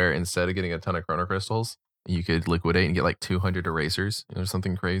shop where instead of getting a ton of chrono crystals, you could liquidate and get like 200 erasers or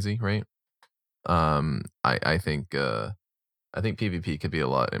something crazy, right? I think PvP could be a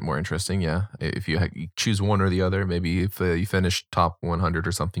lot more interesting. Yeah, if you choose one or the other, maybe if you finish top 100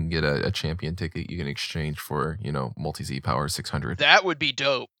 or something, get a champion ticket you can exchange for multi Z power 600. That would be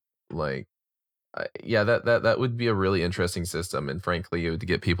dope. Like, yeah, that would be a really interesting system, and frankly, it would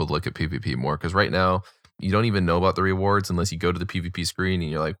get people to look at PvP more, because right now you don't even know about the rewards unless you go to the PvP screen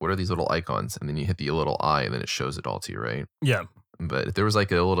and you're like, what are these little icons? And then you hit the little eye and then it shows it all to you, right? Yeah. But if there was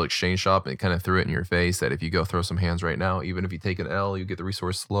like a little exchange shop and it kind of threw it in your face that if you go throw some hands right now, even if you take an L, you get the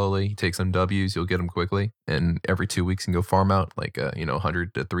resource slowly. You take some W's, you'll get them quickly. And every 2 weeks you can go farm out like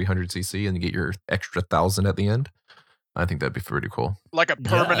 100 to 300 CC and you get your extra 1,000 at the end. I think that'd be pretty cool. Like a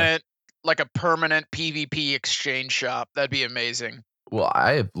permanent PvP exchange shop. That'd be amazing. Well,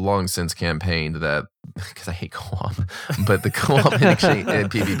 I have long since campaigned that, because I hate co-op, but the co-op and exchange and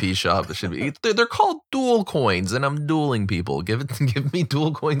PvP shop should be, they're called dual coins, and I'm dueling people. Give me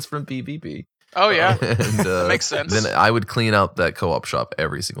dual coins from PvP. Oh yeah, and, makes sense. Then I would clean out that co-op shop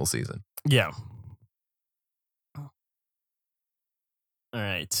every single season. Yeah. All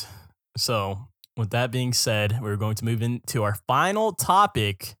right. So with that being said, we're going to move into our final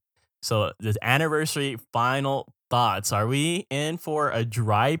topic. So the anniversary final thoughts. Are we in for a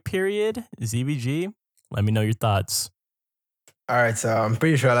dry period, ZBG? Let me know your thoughts. All right, so I'm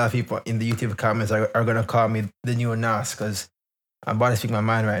pretty sure a lot of people in the YouTube comments are going to call me the new Nas, because I'm about to speak my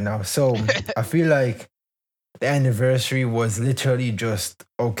mind right now. So I feel like the anniversary was literally just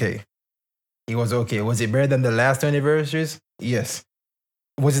okay. It was okay. Was it better than the last two anniversaries? Yes.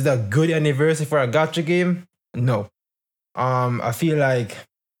 Was it a good anniversary for a gacha game? No. I feel like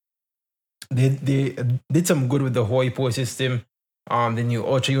they did some good with the Hoi Po system. The new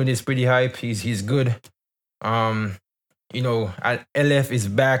Ultra unit is pretty hype. He's good. LF is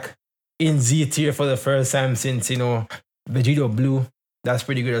back in Z tier for the first time since Vegito Blue. That's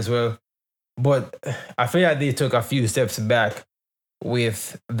pretty good as well. But I feel like they took a few steps back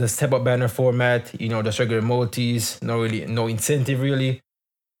with the step up banner format. Just regular multis. No incentive really.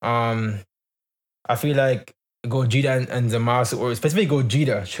 I feel like Gogeta and Zamasu, or specifically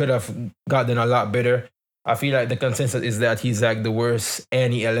Gogeta, should have gotten a lot better. I feel like the consensus is that he's like the worst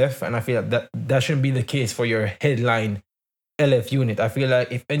any LF, and I feel like that shouldn't be the case for your headline LF unit. I feel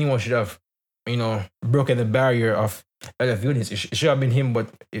like if anyone should have, broken the barrier of LF units, it should have been him, but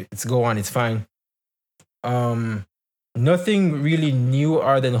it's Gohan, it's fine. Nothing really new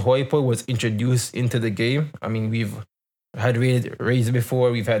other than Hoi Po was introduced into the game. I mean, we've had raids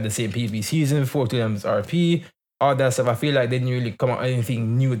before, we've had the same PvP season before, 2 times RP, all that stuff. I feel like they didn't really come out with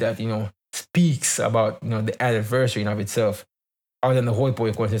anything new that, speaks about, the anniversary in of itself, other than the Hoi Po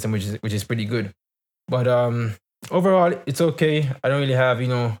system, which is pretty good. But overall, it's okay. I don't really have,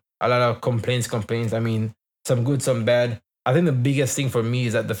 a lot of complaints. I mean, some good, some bad. I think the biggest thing for me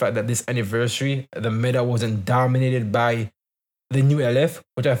is that the fact that this anniversary, the meta wasn't dominated by the new LF,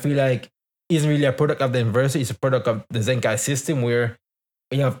 which I feel like isn't really a product of the anniversary. It's a product of the Zenkai system, where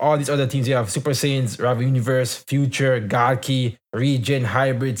you have all these other teams. You have Super Saiyans, Raven Universe, Future, Godki, Regen,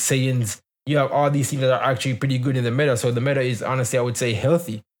 Hybrid, Saiyans. You have all these teams that are actually pretty good in the meta. So the meta is, honestly, I would say,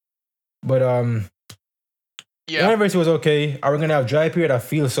 healthy. But the anniversary was okay. Are we gonna have dry period? I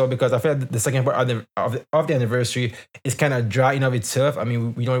feel so, because I feel like the second part of the anniversary is kind of dry in of itself. I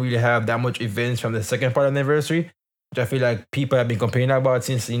mean, we don't really have that much events from the second part of the anniversary, which I feel like people have been complaining about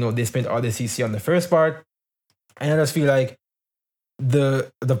since they spent all the CC on the first part. And I just feel like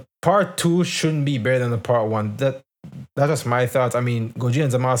the part 2 shouldn't be better than the part 1. That's just my thoughts. I mean, Gogeta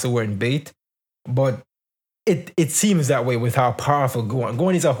and Zamasu were in bait, but it seems that way with how powerful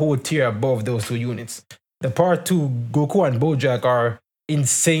Gohan is a whole tier above those 2 units. The part 2, Goku and Bojack are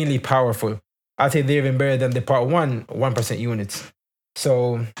insanely powerful. I'd say they're even better than the part 1% units.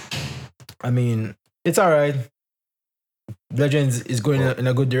 So, I mean, it's all right. Legends is going in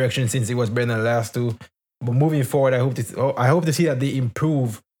a good direction since it was better than the last 2. But moving forward, I hope to see that they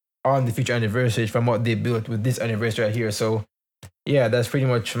improve on the future anniversaries from what they built with this anniversary right here. So yeah, that's pretty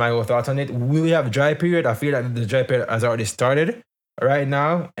much my whole thoughts on it. Will we have a dry period? I feel like the dry period has already started right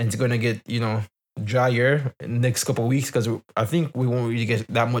now, and it's gonna get drier in the next couple of weeks because I think we won't really get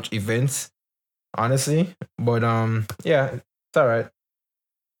that much events, honestly. But yeah, it's all right.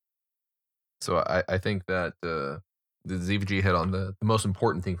 So I think that the ZVG hit on the most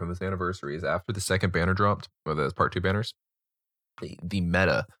important thing from this anniversary is after the second banner dropped, or the part 2 banners, the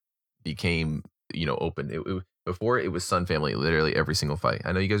meta became open. Before it was Sun Family literally every single fight.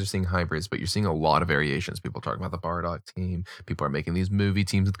 I know you guys are seeing hybrids, but you're seeing a lot of variations. People talking about the Bardock team. People are making these movie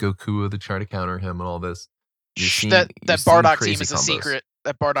teams with Goku to try to counter him and all this. That Bardock team is a secret.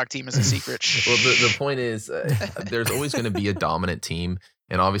 That Bardock team is a secret. Well, the point is, there's always going to be a dominant team,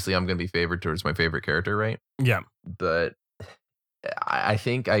 and obviously, I'm going to be favored towards my favorite character, right? Yeah. But I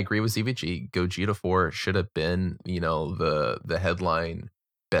think I agree with ZVG. Gogeta 4 should have been, the headline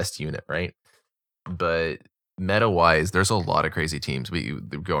best unit, right? But meta-wise, there's a lot of crazy teams we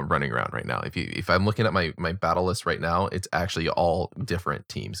go running around right now. If I'm looking at my battle list right now, it's actually all different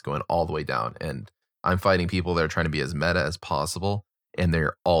teams going all the way down, and I'm fighting people that are trying to be as meta as possible, and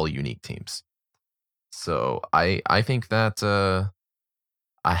they're all unique teams. So I think that the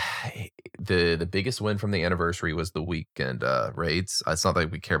biggest win from the anniversary was the weekend raids. It's not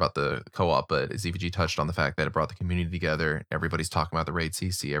that we care about the co-op, but ZVG touched on the fact that it brought the community together. Everybody's talking about the raid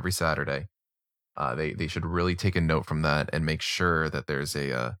CC every Saturday. They should really take a note from that and make sure that there's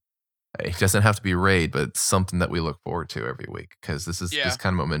it doesn't have to be raid, but something that we look forward to every week, because this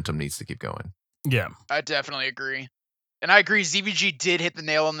kind of momentum needs to keep going. Yeah, I definitely agree. And I agree, ZVG did hit the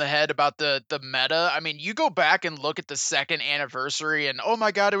nail on the head about the meta. I mean, you go back and look at the second anniversary and, oh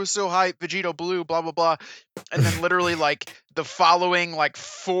my god, it was so hype, Vegito Blue, blah, blah, blah. And then literally, like, the following,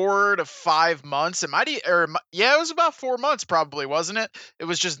 4 to 5 months, it was about 4 months probably, wasn't it? It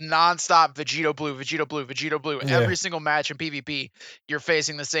was just nonstop Vegito Blue, Vegito Blue, Vegito Blue. Yeah. Every single match in PvP, you're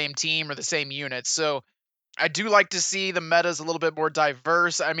facing the same team or the same units. So I do like to see the metas a little bit more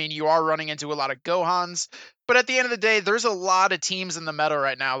diverse. I mean, you are running into a lot of Gohans, but at the end of the day, there's a lot of teams in the meta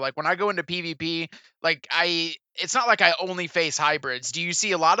right now. Like when I go into PvP, it's not like I only face hybrids. Do you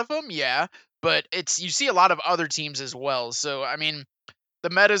see a lot of them? Yeah, but you see a lot of other teams as well. So, I mean, the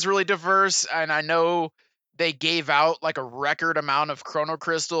meta is really diverse, and I know they gave out like a record amount of chrono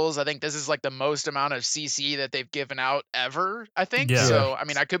crystals. I think this is like the most amount of CC that they've given out ever, I think. Yeah. So, I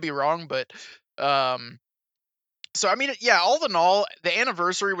mean, I could be wrong, but so, I mean, yeah, all in all, the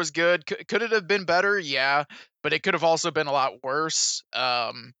anniversary was good. Could it have been better? Yeah, but it could have also been a lot worse.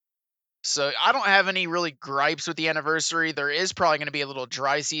 So I don't have any really gripes with the anniversary. There is probably going to be a little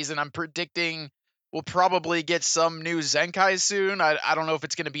dry season. I'm predicting we'll probably get some new Zenkai soon. I don't know if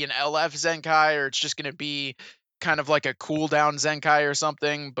it's going to be an LF Zenkai or it's just going to be kind of like a cooldown Zenkai or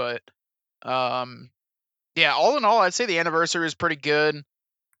something. But yeah, all in all, I'd say the anniversary is pretty good.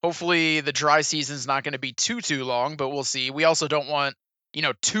 Hopefully the dry season's not going to be too long, but we'll see. We also don't want,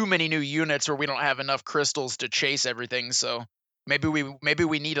 too many new units where we don't have enough crystals to chase everything. So maybe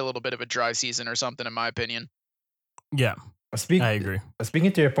we need a little bit of a dry season or something, in my opinion. Yeah, I agree.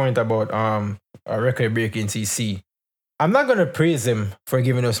 Speaking to your point about a record breaking CC, I'm not gonna praise them for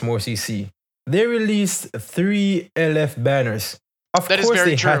giving us more CC. They released 3 LF banners. Of That is course,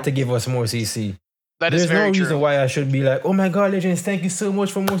 very they had true. to give us more CC. That is There's no very reason true. why I should be like, oh my god, Legends, thank you so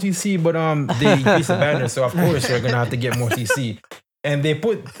much for more CC. But they increased the banner, so of course we're gonna have to get more CC. And they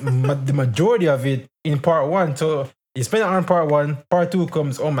put the majority of it in part 1. So you spend it on part 1, part 2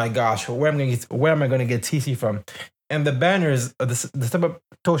 comes, oh my gosh, where am I gonna get CC from? And the banners, the step up,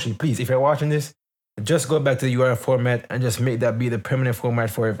 Toshi, please, if you're watching this, just go back to the URL format and just make that be the permanent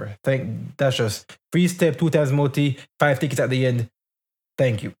format forever. That's just free step, 2 times multi, 5 tickets at the end.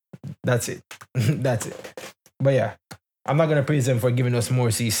 Thank you. That's it. That's it. But yeah, I'm not gonna praise them for giving us more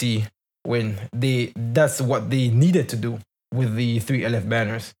CC when that's what they needed to do with the 3 LF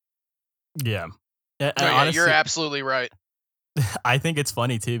banners. Yeah. Honestly, you're absolutely right. I think it's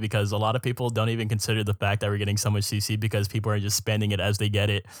funny too because a lot of people don't even consider the fact that we're getting so much CC because people are just spending it as they get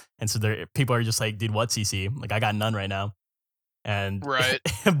it, and so people are just like, "Dude, what CC? Like, I got none right now." And right,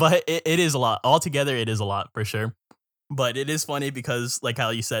 but it is a lot altogether. It is a lot for sure. But it is funny because, like how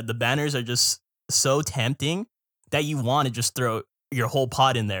you said, the banners are just so tempting that you want to just throw your whole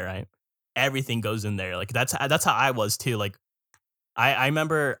pot in there, right? Everything goes in there. Like that's how I was too. Like I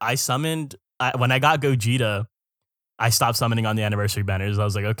remember I summoned when I got Gogeta. I stopped summoning on the anniversary banners. I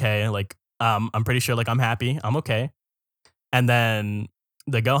was like, okay, like, I'm pretty sure, like, I'm happy. I'm okay. And then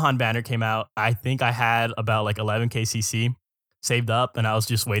the Gohan banner came out. I think I had about, like, 11k CC saved up, and I was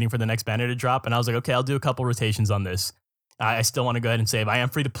just waiting for the next banner to drop. And I was like, okay, I'll do a couple rotations on this. I still want to go ahead and save. I am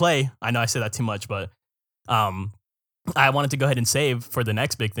free to play. I know I say that too much, but I wanted to go ahead and save for the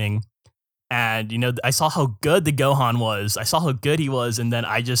next big thing. And, I saw how good the Gohan was. I saw how good he was. And then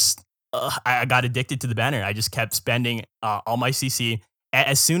I just, I got addicted to the banner. I just kept spending all my CC.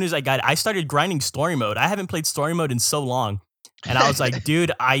 As soon as I started grinding story mode. I haven't played story mode in so long. And I was like,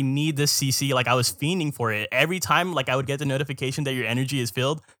 dude, I need this CC. Like I was fiending for it. Every time like I would get the notification that your energy is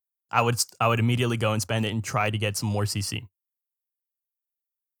filled, I would immediately go and spend it and try to get some more CC.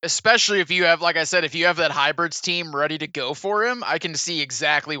 Especially if you have, like I said, if you have that hybrids team ready to go for him, I can see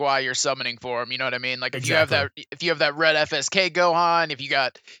exactly why you're summoning for him. You know what I mean? Like if you have that red FSK Gohan, if you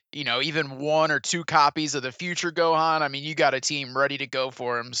got, even 1 or 2 copies of the future Gohan, I mean, you got a team ready to go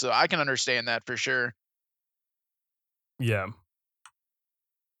for him. So I can understand that for sure. Yeah.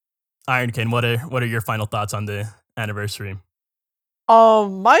 Ironkin, what are your final thoughts on the anniversary?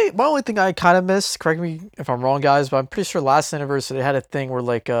 My only thing I kind of missed, correct me if I'm wrong, guys, but I'm pretty sure last anniversary they had a thing where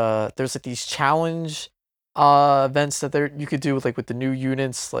like there's like these challenge events that you could do with the new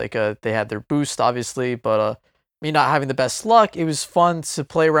units. Like they had their boost obviously, but me not having the best luck, it was fun to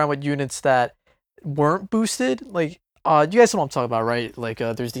play around with units that weren't boosted. Like you guys know what I'm talking about, right? Like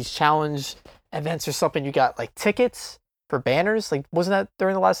there's these challenge events or something. You got like tickets for banners. Like wasn't that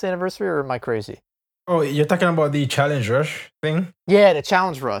during the last anniversary, or am I crazy? Oh, you're talking about the challenge rush thing? Yeah, the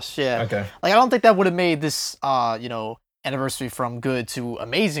challenge rush. Yeah. Okay. Like I don't think that would have made this anniversary from good to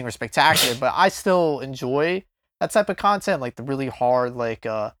amazing or spectacular, but I still enjoy that type of content, like the really hard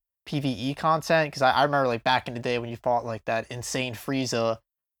PvE content, because I remember like back in the day when you fought like that insane Frieza,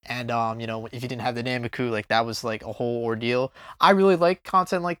 and if you didn't have the Nameku, like that was like a whole ordeal. I really like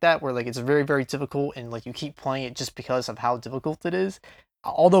content like that where like it's very, very difficult and like you keep playing it just because of how difficult it is.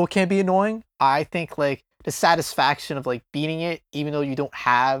 Although it can be annoying, I think like the satisfaction of like beating it, even though you don't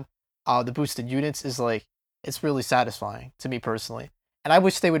have the boosted units, is like it's really satisfying to me personally. And I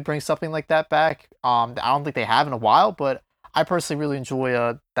wish they would bring something like that back. I don't think they have in a while, but I personally really enjoy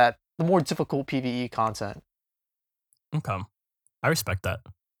the more difficult PvE content. Okay, I respect that.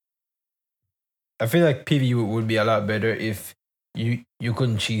 I feel like PvE would be a lot better if you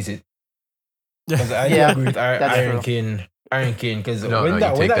couldn't cheese it. Because I do agree with Iron King, because when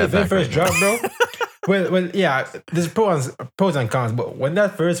that event first dropped, bro. well, yeah, there's pros and cons, but when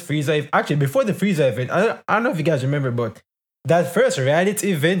that first Frieza, actually before the Frieza event, I don't know if you guys remember, but that first Raditz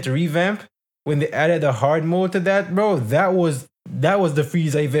event revamp, when they added a hard mode to that, bro, that was the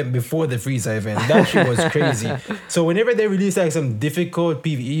Frieza event before the Frieza event. That shit was crazy. So whenever they release like some difficult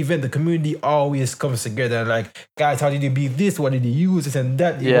PvE event, the community always comes together and like, guys, how did you beat this? What did you use? This and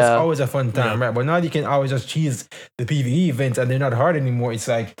that. It was always a fun time, right? But now you can always just cheese the PvE events and they're not hard anymore. It's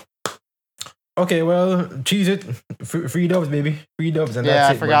like, okay, well, cheese it. Free dubs, baby. Free dubs, and that's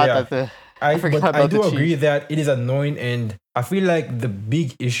it. I forgot that I do agree that it is annoying, and I feel like the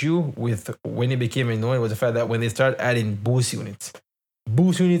big issue with when it became annoying was the fact that when they started adding boost units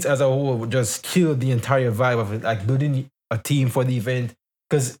as a whole just killed the entire vibe of it, like building a team for the event.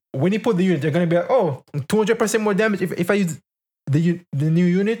 Because when you put the unit, they're gonna be like, oh, 200% more damage if I use the new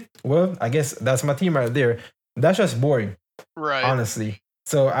unit. Well, I guess that's my team right there. That's just boring, right? Honestly.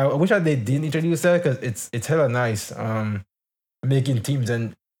 So I wish that they didn't introduce that, because it's hella nice making teams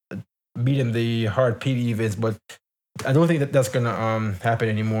and beating the hard PvE events, but I don't think that's gonna happen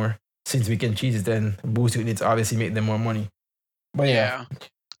anymore, since we can cheese it and boost units obviously make them more money. But yeah.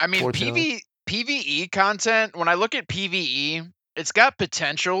 I mean, PvE content, when I look at PvE, it's got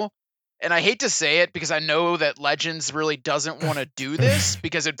potential, and I hate to say it because I know that Legends really doesn't want to do this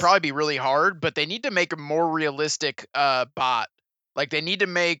because it'd probably be really hard, but they need to make a more realistic bot. Like they need to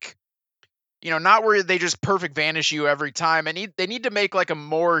make, not where they just perfect vanish you every time. They need to make like a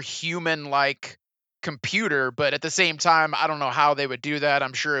more human-like computer, but at the same time, I don't know how they would do that.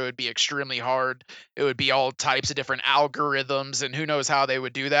 I'm sure it would be extremely hard. It would be all types of different algorithms, and who knows how they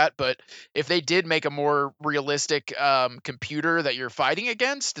would do that. But if they did make a more realistic computer that you're fighting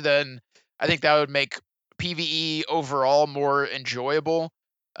against, then I think that would make PvE overall more enjoyable.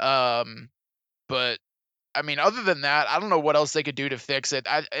 But I mean, other than that, I don't know what else they could do to fix it.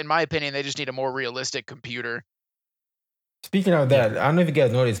 In my opinion, they just need a more realistic computer. Speaking of that, I don't know if you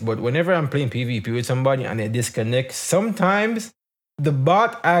guys noticed, but whenever I'm playing PvP with somebody and they disconnect, sometimes the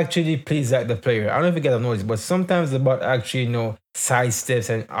bot actually plays like the player. I don't know if you guys have noticed, but sometimes the bot actually, sidesteps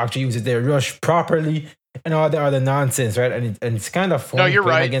and actually uses their rush properly and all the other nonsense, right? And it's kind of fun. No, you're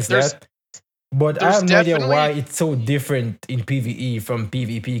right. Against that. But I have no idea why it's so different in PvE from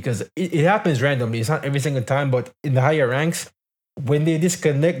PvP, because it happens randomly. It's not every single time, but in the higher ranks, when they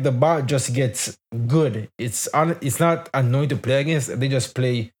disconnect, the bot just gets good. It's not annoying to play against. They just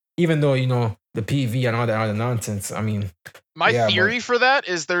play, even though the PV and all that other nonsense. I mean, My yeah, theory for that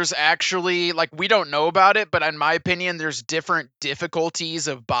is there's actually, like, we don't know about it, but in my opinion, there's different difficulties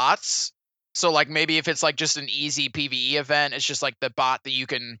of bots. So, like, maybe if it's like just an easy PvE event, it's just like the bot that you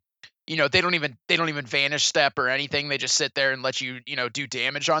can, they don't even vanish step or anything. They just sit there and let you, do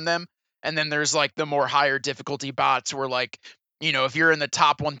damage on them. And then there's like the more higher difficulty bots where, like, if you're in the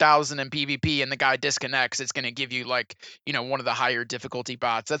top 1000 in PvP and the guy disconnects, it's going to give you like, one of the higher difficulty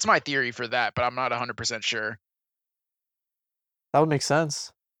bots. That's my theory for that, but I'm not 100% sure. That would make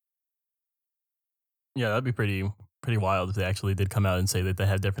sense. Yeah, that'd be pretty wild if they actually did come out and say that they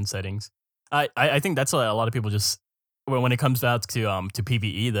have different settings. I think that's what a lot of people just when it comes down to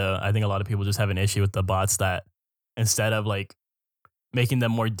PvE though, I think a lot of people just have an issue with the bots that instead of like making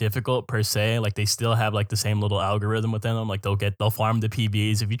them more difficult per se, like they still have like the same little algorithm within them. Like they'll farm the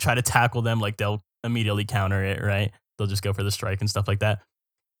PBs. If you try to tackle them, like they'll immediately counter it, right? They'll just go for the strike and stuff like that.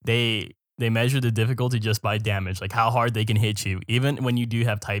 They measure the difficulty just by damage, like how hard they can hit you, even when you do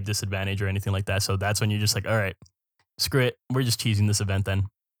have type disadvantage or anything like that. So that's when you're just like, all right, screw it. We're just cheesing this event then.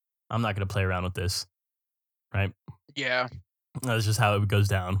 I'm not going to play around with this. Right? Yeah. That's just how it goes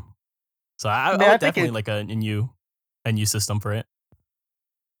down. So I I would think definitely like a new system for it.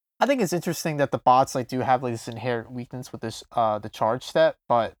 I think it's interesting that the bots like do have like this inherent weakness with this the charge step,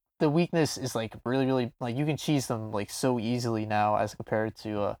 but the weakness is like really, really like you can cheese them like so easily now as compared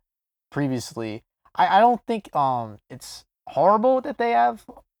to previously. I don't think it's horrible that they have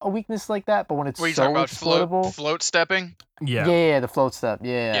a weakness like that, but when it's What are you so talking about? exploitable, Float stepping? Yeah. the float step,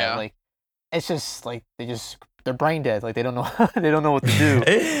 Yeah. like it's just like they're brain dead, like they don't know they don't know what to do.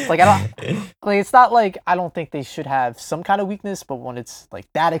 Like I don't like it's not like I don't think they should have some kind of weakness, but when it's like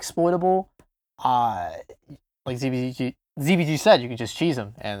that exploitable, like ZBG said, you can just cheese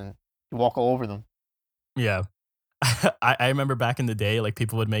them and walk all over them. Yeah. I remember back in the day, like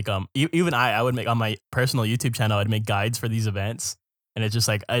people would make even I would make on my personal YouTube channel, I'd make guides for these events, and it's just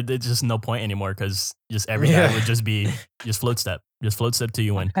like it's just no point anymore because just every guide would just be just float step till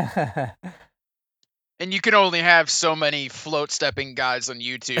you win. And you can only have so many float stepping guides on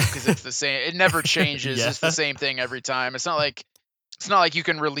YouTube because it's the same. It never changes. Yeah. It's the same thing every time. It's not like you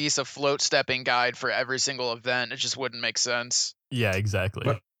can release a float stepping guide for every single event. It just wouldn't make sense. Yeah, exactly.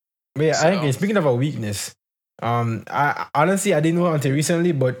 But yeah, I think speaking of a weakness, I honestly I didn't know until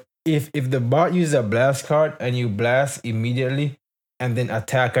recently, but if the bot uses a blast card and you blast immediately and then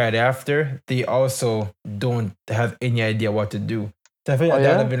attack right after, they also don't have any idea what to do. So I feel like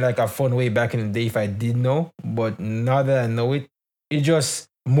that would have been like a fun way back in the day if I did know, but now that I know it, it's just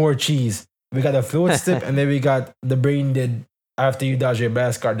more cheese. We got a float step and then we got the brain dead after you dodge your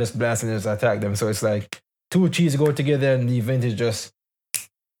blast card, just blast and just attack them. So it's like two cheese go together and the event is just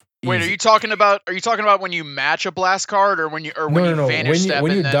Wait, are you talking about when you match a blast card or when you vanish step?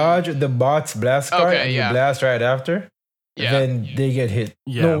 When you dodge the bot's blast card and you blast right after, then they get hit.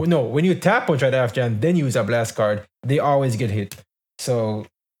 Yeah. No, when you tap punch right after and then use a blast card, they always get hit. So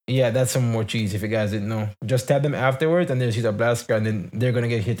yeah, that's some more cheese if you guys didn't know. Just tap them afterwards and then just use a blast card and then they're gonna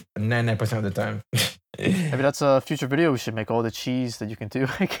get hit 99% of the time. Maybe that's a future video. We should make all the cheese that you can do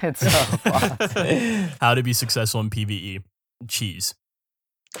against bots. How to be successful in PvE. Cheese.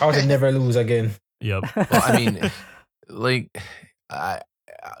 How to never lose again. Yep. Well, I mean, like,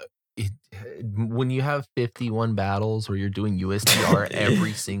 when you have 51 battles where you're doing USTR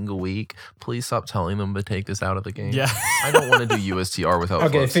every single week, please stop telling them to take this out of the game. Yeah. I don't want to do USTR without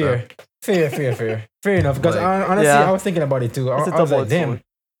Okay, fair enough. Because honestly, I was thinking about it too. I was like, damn,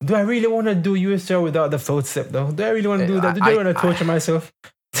 do I really want to do USTR without the float step though? Do I really want to do that? Do I want to torture myself?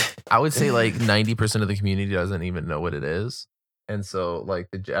 I would say like 90% of the community doesn't even know what it is. And so like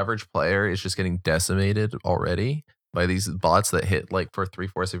the average player is just getting decimated already by these bots that hit like for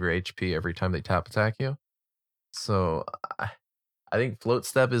 3/4 of your HP every time they tap attack you. So I think float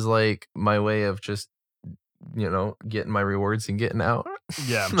step is like my way of just, getting my rewards and getting out.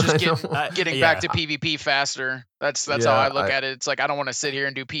 Yeah. Just getting back to PvP faster. That's how I look at it. It's like I don't want to sit here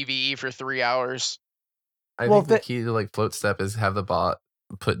and do PvE for 3 hours. I think the key to like float step is have the bot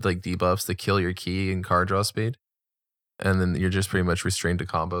put like debuffs to kill your key and card draw speed. And then you're just pretty much restrained to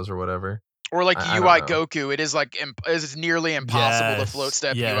combos or whatever. Or like UI Goku, it is like it's nearly impossible to float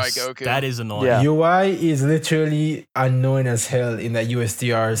step UI Goku. That is annoying. Yeah. UI is literally annoying as hell in that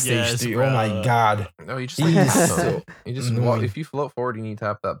USTR stage 3. Oh my god. No, you just annoying. if you float forward and you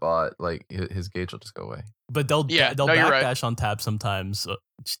tap that bot, like his gauge will just go away. But they'll backdash on tap sometimes. So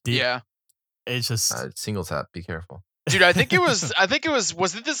yeah. It's just single tap. Be careful. Dude, I think it was.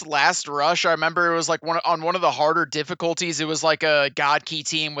 Was it this last rush? I remember it was like one of the harder difficulties. It was like a God Key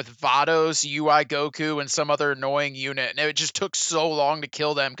team with Vados, UI Goku, and some other annoying unit, and it just took so long to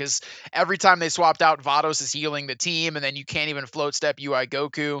kill them because every time they swapped out, Vados is healing the team, and then you can't even float step UI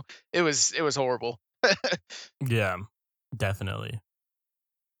Goku. It was horrible. Yeah, definitely.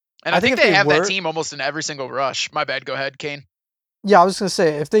 And I think if they they have that were- team almost in every single rush. My bad. Go ahead, Kane. Yeah, I was gonna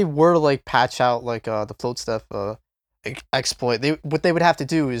say if they were to like patch out like the float step exploit, what they would have to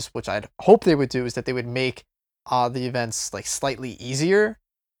do is, which I'd hope they would do, is that they would make the events like slightly easier.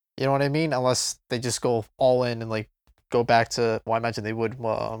 You know what I mean? Unless they just go all in and like go back to, well, I imagine they would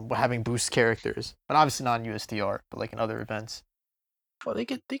having boost characters, but obviously not in USDR, but like in other events. Well, they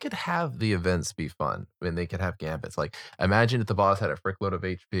could have the events be fun, and they could have gambits. Like, imagine if the boss had a frick load of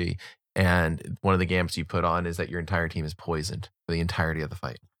HP, and one of the gambits you put on is that your entire team is poisoned for the entirety of the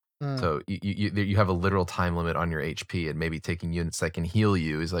fight. So you have a literal time limit on your HP, and maybe taking units that can heal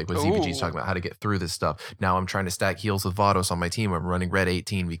you is like what ZBG's talking about, how to get through this stuff. Now I'm trying to stack heals with Vados on my team. I'm running red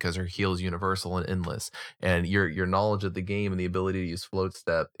 18 because her heal is universal and endless. And your knowledge of the game and the ability to use float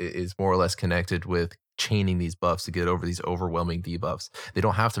step is more or less connected with chaining these buffs to get over these overwhelming debuffs. They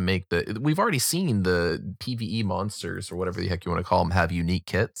don't have to make we've already seen the PvE monsters or whatever the heck you want to call them have unique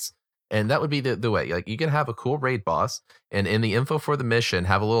kits. And that would be the way. Like, you can have a cool raid boss, and in the info for the mission,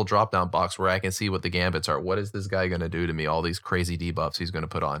 have a little drop down box where I can see what the gambits are. What is this guy going to do to me? All these crazy debuffs he's going to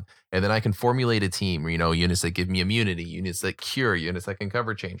put on. And then I can formulate a team, units that give me immunity, units that cure, units that can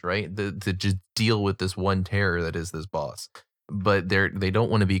cover change, right? To just deal with this one terror that is this boss. But they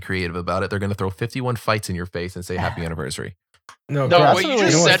don't want to be creative about it. They're going to throw 51 fights in your face and say happy anniversary. No, Brad, what you know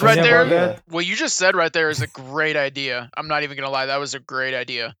just what's said right funny there. about that? What you just said right there is a great idea. I'm not even gonna lie, that was a great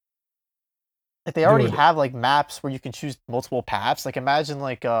idea. Like they already Dude. have like maps where you can choose multiple paths. Like imagine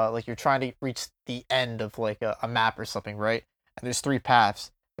like you're trying to reach the end of like a map or something, right? And there's 3 paths.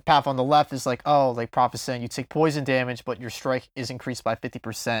 The path on the left is like, oh, like Prof is saying, you take poison damage, but your strike is increased by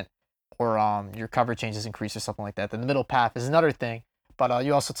 50%, or your cover change is increased or something like that. Then the middle path is another thing, but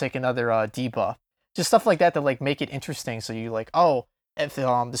you also take another debuff. Just stuff like that like make it interesting. So you like, oh, if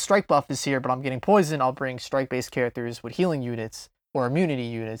the strike buff is here, but I'm getting poison, I'll bring strike-based characters with healing units or immunity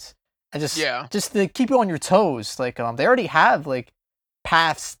units. And just to keep you on your toes. Like they already have like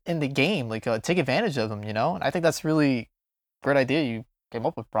paths in the game. Like take advantage of them, And I think that's really great idea you came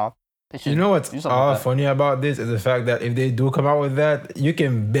up with, Prof. They should You know what's do something all like that. funny about this is the fact that if they do come out with that, you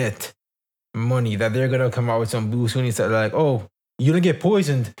can bet money that they're gonna come out with some boost units that are like, oh, you don't get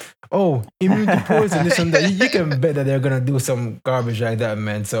poisoned. Oh, immune to poison, this and that. You can bet that they're gonna do some garbage like that,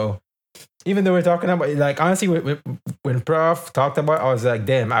 man. So even though we're talking about, like, honestly, when Prof talked about it, I was like,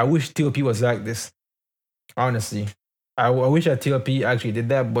 damn, I wish TOP was like this. Honestly, I wish that TOP actually did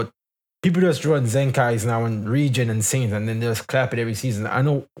that, but people just run Zenkais now in Region and Saints, and then they just clap it every season. I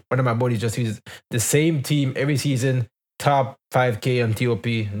know one of my buddies just uses the same team every season, top 5K on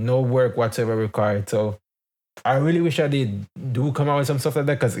TOP, no work whatsoever required. So I really wish that they do come out with some stuff like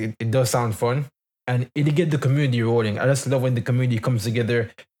that, because it does sound fun, and it get the community rolling. I just love when the community comes together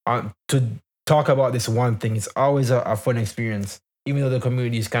to talk about this one thing. It's always a fun experience, even though the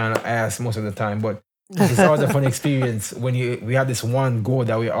community is kind of ass most of the time, but it's always a fun experience when we have this one goal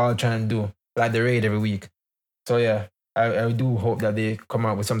that we're all trying to do, like the raid every week. So yeah, I do hope that they come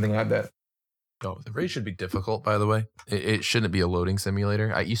out with something like that. Oh, the raid should be difficult, by the way. It shouldn't be a loading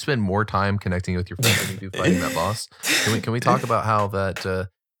simulator. You spend more time connecting with your friends than you do fighting that boss. Can we talk about how that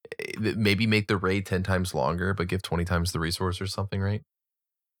maybe make the raid 10 times longer, but give 20 times the resource or something, right?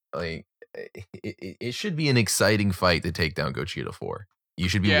 Like, it should be an exciting fight to take down Gogeta 4. You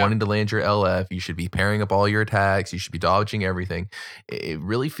should be wanting to land your LF. You should be pairing up all your attacks. You should be dodging everything. It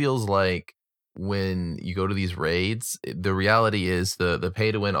really feels like when you go to these raids, the reality is the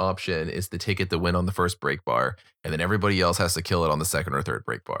pay to win option is the ticket to win on the first break bar, and then everybody else has to kill it on the second or third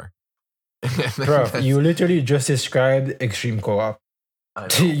break bar. Bro, you literally just described extreme co-op. I know,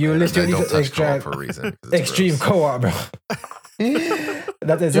 You and I literally don't just touch co-op described for a reason. 'cause it's extreme gross. co-op, bro.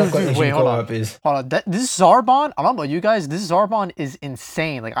 That's exactly what Dude, wait, extreme hold on. co-op is. Hold on, this Zarbon, I don't know about you guys, this Zarbon is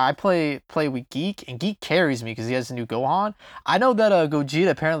insane. Like I play with Geek, and Geek carries me because he has a new Gohan. I know that Gogeta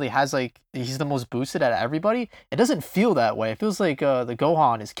apparently has like, he's the most boosted out of everybody. It doesn't feel that way. It feels like the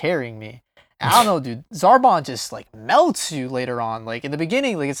Gohan is carrying me. And I don't know, dude. Zarbon just like melts you later on. Like in the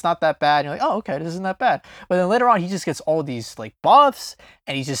beginning, like it's not that bad. And you're like, oh, okay, this isn't that bad. But then later on, he just gets all these like buffs,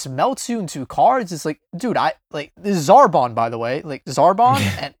 and he just melts you into cards. It's like, dude, this is Zarbon, by the way, like Zarbon,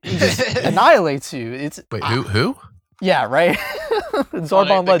 and he just annihilates you. It's Wait, who? Yeah, right. Zarbon the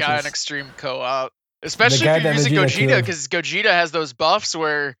guy in Legends. Extreme Co-op, especially guy if you're that using Vegeta Gogeta, killed. because Gogeta has those buffs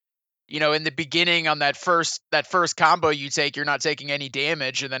where in the beginning on that first combo you take, you're not taking any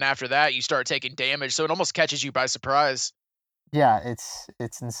damage, and then after that you start taking damage, so it almost catches you by surprise. Yeah, it's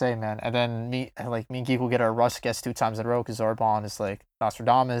insane, man. And then me and Geek will get our Rust guess 2 times in a row because Zarbon is like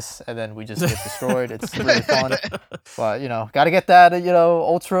Nostradamus, and then we just get destroyed. It's really fun. But got to get that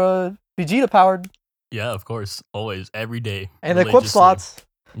Ultra Vegeta powered. Yeah, of course, always, every day. And the equip slots.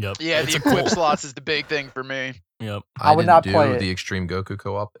 Yep. Yeah, the equip slots is the big thing for me. Yep. I would not play it. the Extreme Goku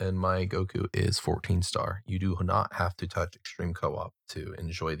co-op, and my Goku is 14-star. You do not have to touch Extreme co-op to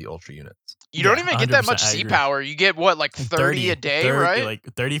enjoy the Ultra units. You don't even get that 100%, much I C agree. power. You get what, like 30 a day, 30, right? Like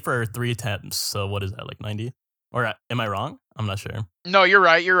 30 for 3 attempts. So what is that, like 90? Or am I wrong? I'm not sure. No, you're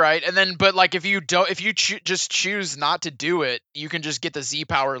right. And then, but like if you just choose not to do it, you can just get the Z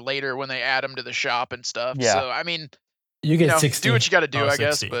power later when they add them to the shop and stuff. Yeah. So I mean, You get 60. do what you got to do, Oh, I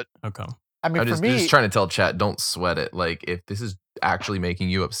guess. 60. But Okay. I mean, I'm for me, just trying to tell chat, don't sweat it. Like, if this is actually making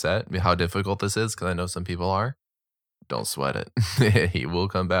you upset, how difficult this is, because I know some people are, don't sweat it. He will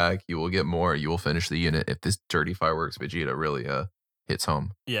come back. You will get more. You will finish the unit if this dirty fireworks Vegeta really hits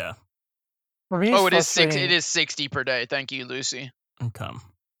home. Yeah. for me, it it's is 60 per day. Thank you, Lucy. Okay. All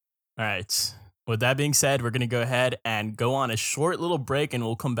right. With that being said, we're going to go ahead and go on a short little break, and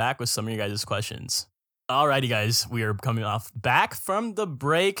we'll come back with some of your guys' questions. Alrighty, guys, we are coming back from the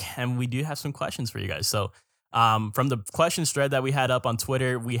break, and we do have some questions for you guys. So, from the questions thread that we had up on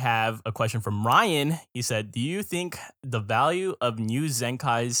Twitter, we have a question from Ryan. He said, "Do you think the value of new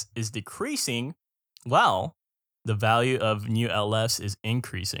Zenkais is decreasing? Well, the value of new LFs is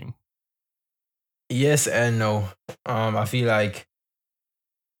increasing." Yes and no. I feel like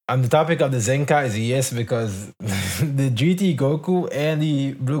on the topic of the Zenkai is yes, because the GT Goku and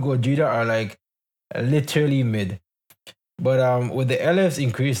the Blue Gogeta are like literally mid. But with the LFs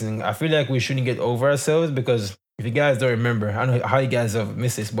increasing, I feel like we shouldn't get over ourselves, because if you guys don't remember, I don't know how you guys have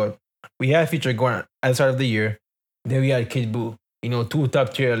missed this, but we had a feature going at the start of the year. Then we had Kid Buu, 2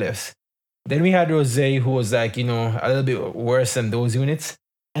 top tier LFs. Then we had Rose, who was like, a little bit worse than those units.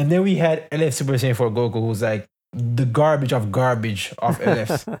 And then we had LF Super Saiyan 4 Goku, who's like the garbage of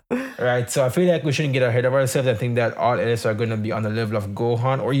LFs. Right? So I feel like we shouldn't get ahead of ourselves. I think that all LFs are going to be on the level of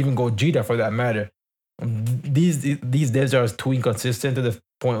Gohan, or even Gogeta for that matter. These devs are too inconsistent to the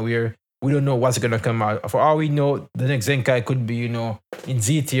point where we don't know what's going to come out. For all we know, the next Zenkai could be, in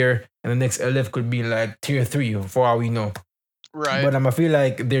Z tier, and the next LF could be like tier 3, for all we know. Right. But I feel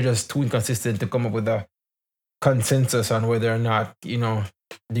like they're just too inconsistent to come up with a consensus on whether or not,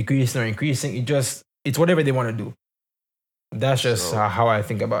 decreasing or increasing. It's whatever they want to do. That's just how I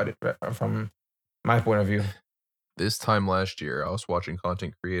think about it, right, from my point of view. This time last year, I was watching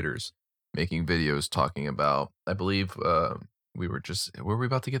content creators making videos talking about, I believe were we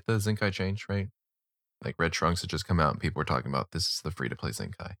about to get the Zenkai change, right? Like Red Trunks had just come out, and people were talking about, this is the free-to-play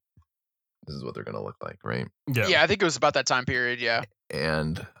Zenkai. This is what they're going to look like, right? Yeah, I think it was about that time period, yeah.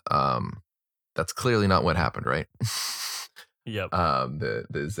 And that's clearly not what happened, right? Yep. The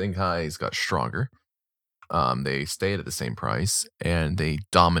Zenkais got stronger. They stayed at the same price, and they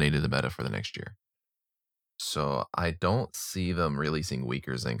dominated the meta for the next year. So I don't see them releasing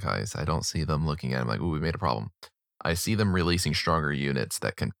weaker Zenkais. I don't see them looking at them like, ooh, we made a problem. I see them releasing stronger units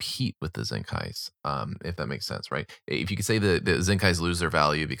that compete with the Zenkais, if that makes sense, right? If you could say the Zenkais lose their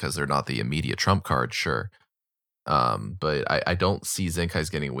value because they're not the immediate trump card, sure. But I don't see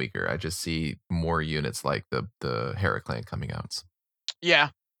Zenkais getting weaker. I just see more units like the Hera clan coming out. Yeah,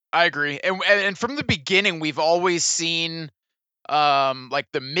 I agree. And from the beginning, we've always seen like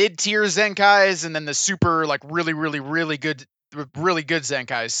the mid-tier Zenkais, and then the super, like really good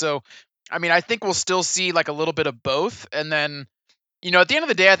Zenkais. So I mean, I think we'll still see like a little bit of both. And then, at the end of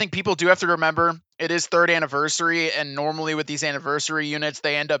the day, I think people do have to remember it is 3rd anniversary, and normally with these anniversary units,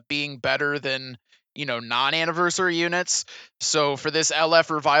 they end up being better than, non-anniversary units. So for this LF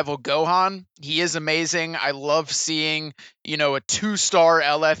Revival Gohan, he is amazing. I love seeing, a 2-star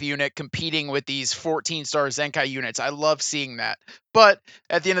LF unit competing with these 14-star Zenkai units. I love seeing that. But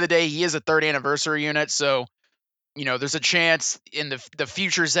at the end of the day, he is a 3rd anniversary unit, so there's a chance in the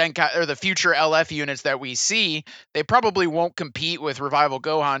future Zenkai or the future LF units that we see, they probably won't compete with Revival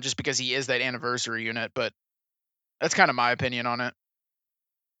Gohan just because he is that anniversary unit. But that's kind of my opinion on it.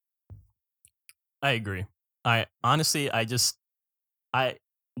 I agree. The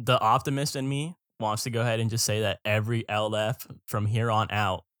optimist in me wants to go ahead and just say that every LF from here on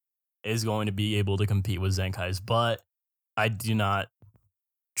out is going to be able to compete with Zenkais, but I do not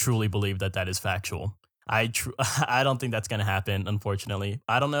truly believe that is factual. I don't think that's gonna happen, unfortunately.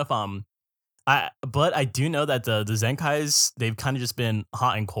 I don't know if but I do know that the Zenkais, they've kind of just been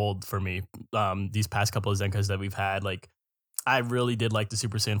hot and cold for me. These past couple of Zenkais that we've had, like I really did like the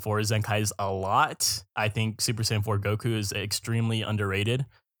Super Saiyan 4 Zenkais a lot. I think Super Saiyan 4 Goku is extremely underrated.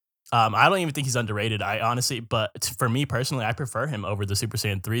 I don't even think he's underrated. I honestly, but for me personally, I prefer him over the Super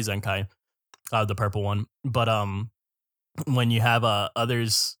Saiyan 3 Zenkai, the purple one. But when you have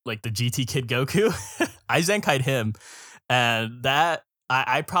others like the GT Kid Goku, I Zenkai'd him, and that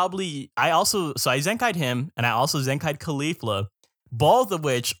I Zenkai'd him, and I also Zenkai'd Caulifla, both of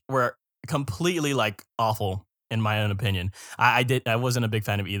which were completely like awful in my own opinion. I wasn't a big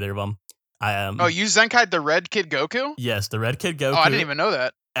fan of either of them. Oh, you Zenkai'd the red Kid Goku? Yes, the red Kid Goku. Oh, I didn't even know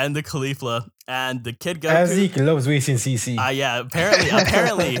that. And the Caulifla and the Kid Goku. Zeke loves wasting CC. Yeah,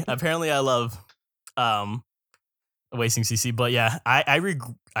 apparently I love wasting CC. But yeah, I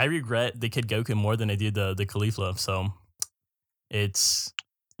regret the Kid Goku more than I do the Caulifla. So it's,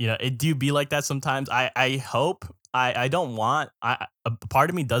 it do be like that sometimes. I hope I don't want a part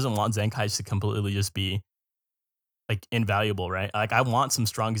of me doesn't want Zenkais to completely just be like invaluable, right? Like I want some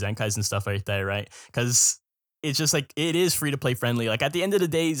strong Zenkais and stuff like that, right? Because it's just like it is free to play friendly. Like at the end of the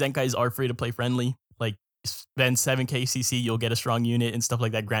day, Zenkais are free to play friendly. Like spend 7k CC, you'll get a strong unit and stuff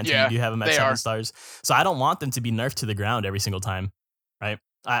like that. Granted, you do have them at 7 stars, so I don't want them to be nerfed to the ground every single time, right?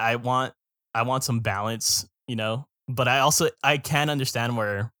 I want some balance, But I can understand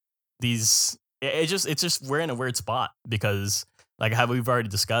where these it's just we're in a weird spot because like how we've already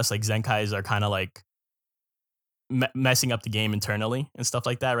discussed, like Zenkais are kind of like messing up the game internally and stuff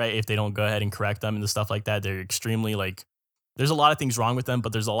like that, right? If they don't go ahead and correct them and the stuff like that, they're extremely like there's a lot of things wrong with them,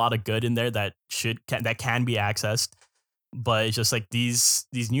 but there's a lot of good in there that can be accessed. But it's just like these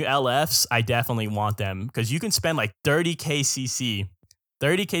new LFs, I definitely want them because you can spend like 30k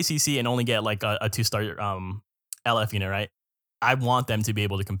CC and only get like a 2-star LF unit, right? I want them to be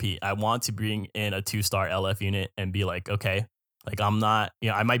able to compete. I want to bring in a 2-star LF unit and be like, okay, like I'm not,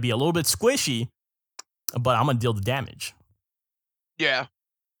 I might be a little bit squishy, but I'm gonna deal the damage. Yeah,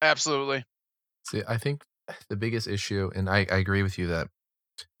 absolutely. See, I think the biggest issue, and I agree with you that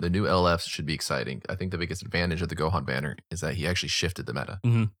the new LFs should be exciting. I think the biggest advantage of the Gohan banner is that he actually shifted the meta.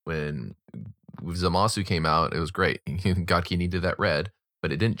 Mm-hmm. When Zamasu came out, it was great. Godki needed that red,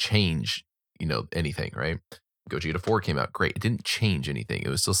 but it didn't change, anything, right? Gogeta 4 came out, great. It didn't change anything. It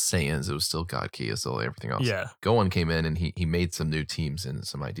was still Saiyans, it was still Godki, it was still everything else. Yeah. Gohan came in and he made some new teams and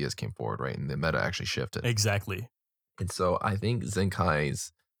some ideas came forward, right? And the meta actually shifted. Exactly. And so I think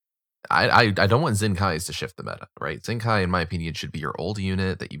Zenkai's I don't want Zenkai's to shift the meta, right? Zenkai, in my opinion, should be your old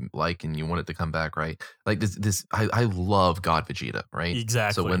unit that you like and you want it to come back, right? Like this I love God Vegeta, right?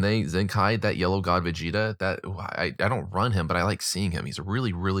 Exactly. So when they Zenkai that yellow God Vegeta, that I don't run him, but I like seeing him. He's a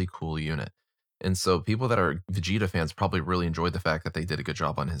really, really cool unit. And so people that are Vegeta fans probably really enjoyed the fact that they did a good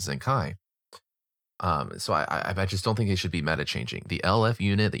job on his Zenkai. So I just don't think it should be meta changing. The LF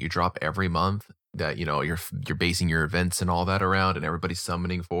unit that you drop every month that you're basing your events and all that around and everybody's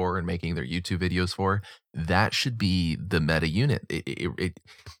summoning for and making their YouTube videos for, that should be the meta unit.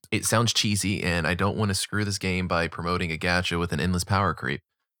 It sounds cheesy and I don't want to screw this game by promoting a gacha with an endless power creep,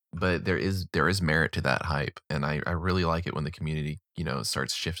 but there is merit to that hype, and I really like it when the community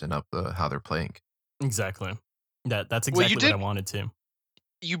starts shifting up how they're playing. Exactly. That's exactly what I wanted to.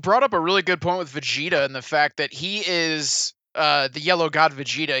 You brought up a really good point with Vegeta and the fact that he is the yellow god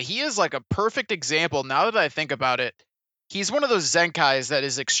Vegeta. He is like a perfect example. Now that I think about it, he's one of those Zenkais that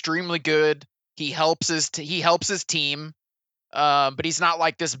is extremely good. He helps his team, but he's not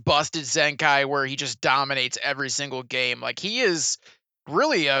like this busted Zenkai where he just dominates every single game. Like he is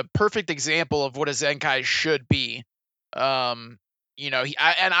really a perfect example of what a Zenkai should be.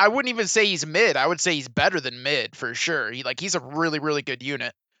 I wouldn't even say he's mid. I would say he's better than mid for sure. He's a really, really good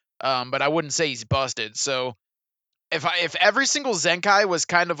unit. But I wouldn't say he's busted. So if every single Zenkai was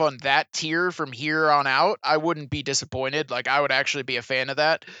kind of on that tier from here on out, I wouldn't be disappointed. Like I would actually be a fan of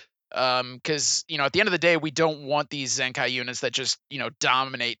that. Because at the end of the day, we don't want these Zenkai units that just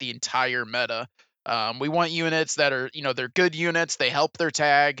dominate the entire meta. We want units that are they're good units. They help their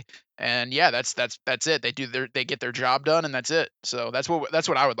tag. And yeah, that's it. They get their job done, and that's it. So that's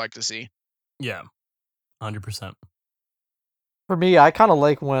what I would like to see. Yeah, 100%. For me, I kind of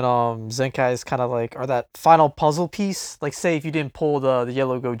like when Zenkai's kind of like are that final puzzle piece. Like say if you didn't pull the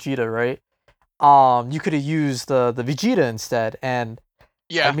yellow Gogeta, right? You could have used the Vegeta instead. And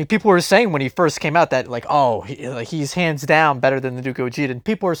yeah, I mean, people were saying when he first came out that like, oh, he's hands down better than the new Gogeta. And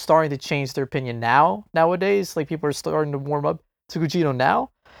people are starting to change their opinion nowadays. Like people are starting to warm up to Gogeta now.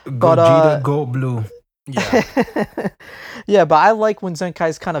 Gogeta Go Blue. Yeah. Yeah, but I like when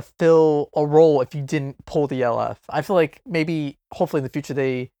Zenkais kind of fill a role if you didn't pull the LF. I feel like hopefully in the future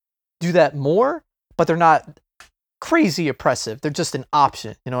they do that more, but they're not crazy oppressive. They're just an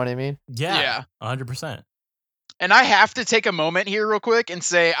option. You know what I mean? Yeah. 100%. And I have to take a moment here real quick and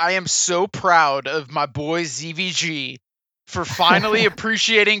say I am so proud of my boy ZVG for finally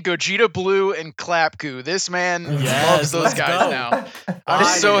appreciating Gogeta Blue and Clapku. This man loves Yes, those let's guys go. now. I'm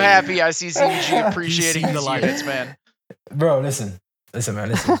so Finally. happy I see ZVG appreciating seen the these light. units, man. Bro, listen, man,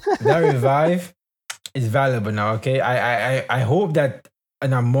 listen. That revive is valuable now. Okay, I hope that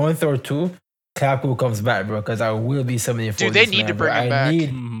in a month or two, Clapco comes back, bro, because I will be summoning for Dude, they this need man, to bro. bring him back.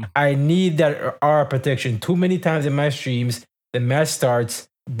 Mhm. I need that aura protection. Too many times in my streams, the match starts,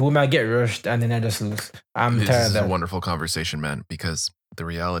 boom, I get rushed, and then I just lose. I'm This tired of is a that. wonderful conversation, man, because the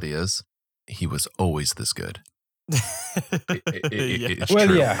reality is he was always this good. It's Well,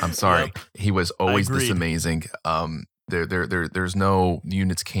 true. yeah. I'm sorry. Yep. He was always this agreed. amazing. There's no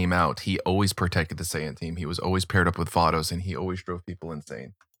units came out. He always protected the Saiyan team. He was always paired up with Vados, and he always drove people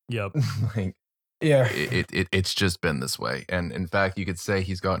insane. Yep. Like Yeah. it's just been this way. And in fact, you could say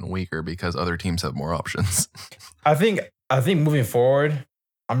he's gotten weaker because other teams have more options. I think moving forward,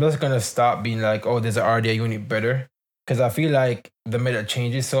 I'm just gonna stop being like, oh, there's an RDA unit better. Because I feel like the meta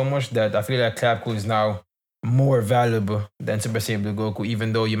changes so much that I feel like Clapco is now more valuable than Super Saiyan Blue Goku,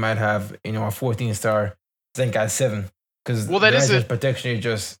 even though you might have, a 14-star Zenkai 7. Because Well, that is the protection is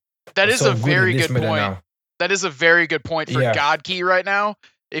just That is so a good in very this good meta point. now. That is a very good point for Yeah. God Key right now.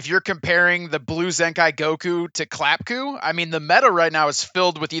 If you're comparing the Blue Zenkai Goku to Clapku, I mean, the meta right now is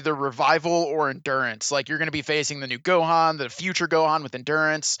filled with either Revival or Endurance. Like, you're going to be facing the new Gohan, the future Gohan with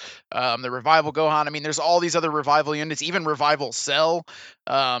Endurance, the Revival Gohan. I mean, there's all these other Revival units, even Revival Cell.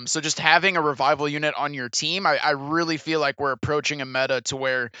 So just having a Revival unit on your team, I really feel like we're approaching a meta to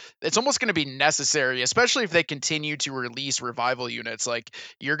where it's almost going to be necessary, especially if they continue to release Revival units. Like,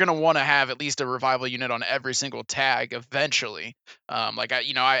 you're going to want to have at least a Revival unit on every single tag eventually.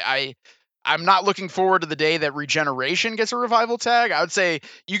 I'm not looking forward to the day that Regeneration gets a Revival tag. I would say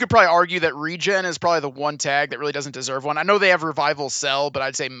you could probably argue that Regen is probably the one tag that really doesn't deserve one. I know they have Revival Cell, but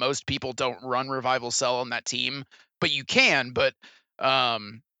I'd say most people don't run Revival Cell on that team. But you can, yeah,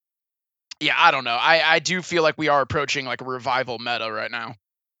 I don't know. I do feel like we are approaching like a Revival meta right now.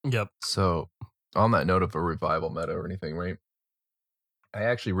 Yep. So, on that note of a revival meta or anything, right? I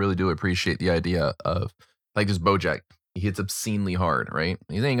actually really do appreciate the idea of like this Bojack. He hits obscenely hard, right?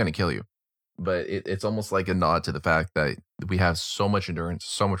 He ain't gonna kill you, but it's almost like a nod to the fact that we have so much endurance,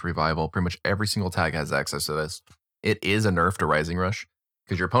 so much revival. Pretty much every single tag has access to this. It is a nerf to Rising Rush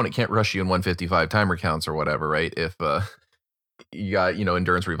because your opponent can't rush you in 155 timer counts or whatever, right? If you got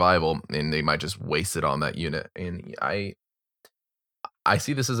endurance revival, and they might just waste it on that unit. And I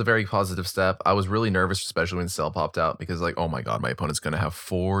see this as a very positive step. I was really nervous, especially when Cell popped out, because like, oh my god, my opponent's gonna have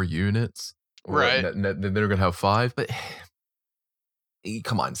 4 units, Right. Then they're gonna have 5. But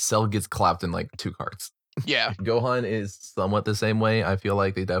come on, Cell gets clapped in like 2 cards. Yeah. Gohan is somewhat the same way. I feel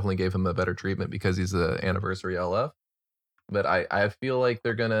like they definitely gave him a better treatment because he's the anniversary LF. But I feel like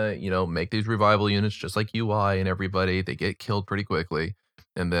they're gonna make these revival units just like UI and everybody. They get killed pretty quickly.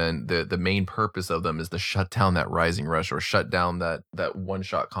 And then the main purpose of them is to shut down that Rising Rush or shut down that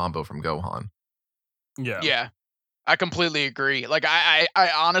one-shot combo from Gohan. Yeah. Yeah. I completely agree. Like I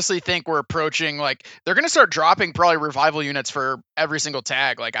honestly think we're approaching like they're gonna start dropping probably revival units for every single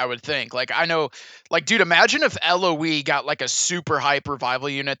tag. Like I would think. Like I know, like dude, imagine if LOE got like a super hype revival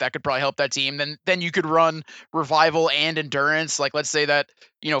unit that could probably help that team. Then you could run revival and endurance. Like let's say that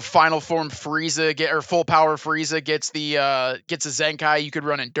final form Frieza or full power Frieza gets a Zenkai. You could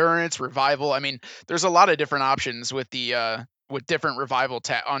run endurance, revival. I mean, there's a lot of different options with the with different revival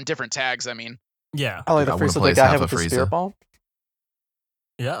on different tags. I mean. Yeah. I like Dude, the I wanna Frieza play the guy as had half with a the Frieza. Spirit Bomb.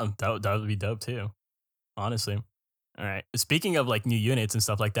 Yeah, that would be dope too. Honestly. All right. Speaking of like new units and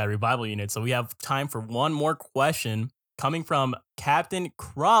stuff like that, revival units. So we have time for one more question coming from Captain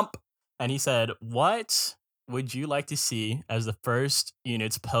Crump. And he said, what would you like to see as the first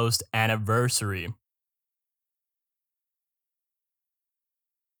units post anniversary?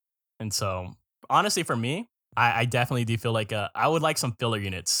 And so honestly, for me, I definitely do feel like I would like some filler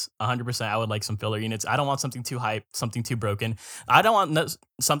units. 100%. I would like some filler units. I don't want something too hype, something too broken. I don't want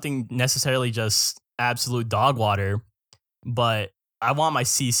something necessarily just absolute dog water, but I want my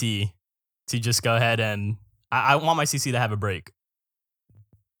CC to just go ahead and I want my CC to have a break.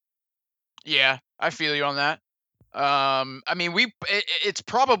 Yeah, I feel you on that. I mean, it's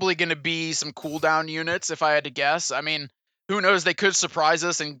probably going to be some cooldown units if I had to guess. I mean, who knows? They could surprise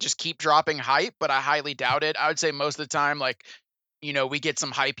us and just keep dropping hype, but I highly doubt it. I would say most of the time, like, we get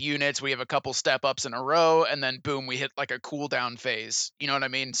some hype units, we have a couple step ups in a row, and then boom, we hit like a cooldown phase. You know what I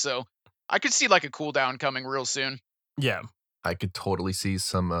mean? So I could see like a cooldown coming real soon. Yeah. I could totally see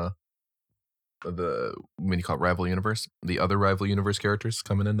some the when you call it Rival Universe, the other Rival Universe characters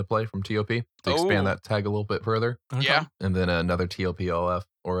coming into play from TOP to expand Oh. that tag a little bit further, Okay. Yeah. and then another TOP LF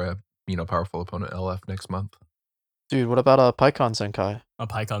or a powerful opponent LF next month. Dude, what about PyCon Zenkai? A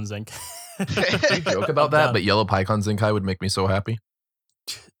PyCon Zenk. We joke about that, but yellow Pycon Zenkai would make me so happy.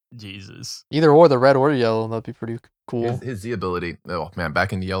 Jesus. Either or, the red or yellow, that'd be pretty cool. His Z ability. Oh man,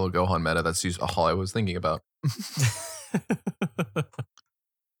 back in the yellow Gohan meta, that's all I was thinking about.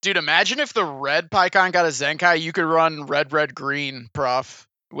 Dude, imagine if the red PyCon got a Zenkai, you could run red, green, prof,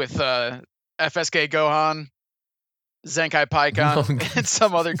 with FSK Gohan, Zenkai PyCon, and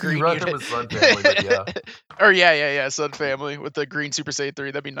some other green You run unit. him with Sun Family, but yeah. Or yeah, Sun Family with the green Super Saiyan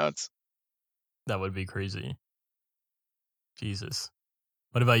 3. That'd be nuts. That would be crazy. Jesus.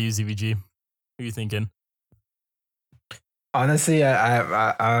 What about you, ZVG? What are you thinking? Honestly,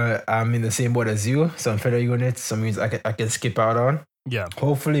 I'm in the same boat as you. Some filler units, some units I can skip out on. Yeah.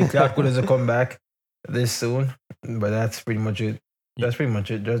 Hopefully, Clarko doesn't come back this soon. But that's pretty much it. That's pretty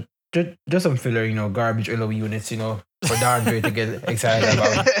much it. Just some filler, garbage LO units, for Dandre to get excited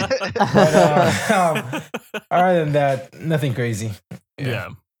about. But other than that, nothing crazy. Yeah.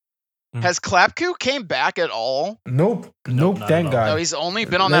 Has Clapku came back at all? Nope. Nope, not Thank at all. God. No, he's only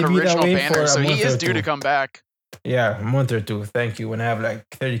been on that Maybe that original way banner, for a so he month is or due to two. come back. Yeah, a month or two. Thank you. When I have like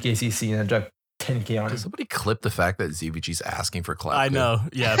 30k CC and I drop 10k on Can it. somebody clip the fact that ZVG's asking for clap? I know.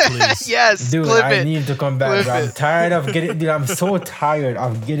 Yeah, please. Yes, Dude, clip I it. need to come back. Clip Bro. I'm it. tired of getting. Dude, I'm so tired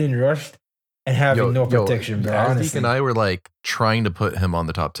of getting rushed and having no protection, bro. Azdeek Honestly, and I were like trying to put him on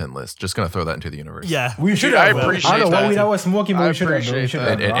the top 10 list. Just gonna throw that into the universe. Yeah. we should Dude, I have. bro. appreciate I don't know that. why I was smoking, but I we should have. appreciate We should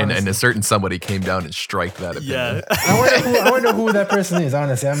that. have. And a certain somebody came down and strike that opinion. Yeah. I wonder who that person is.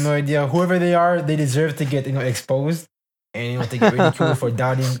 Honestly, I have no idea. Whoever they are, they deserve to get exposed and to get ridiculed for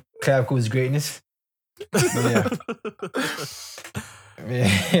doubting Clapku's greatness. But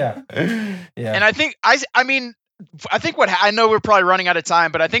yeah. And I think I mean I think I know we're probably running out of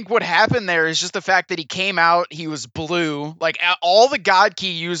time, but I think what happened there is just the fact that he came out, he was blue. Like all the God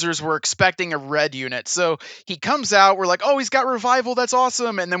Key users were expecting a red unit. So he comes out, we're like, "Oh, he's got revival. That's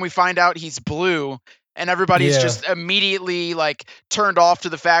awesome." And then we find out he's blue. And everybody's Yeah. just immediately like turned off to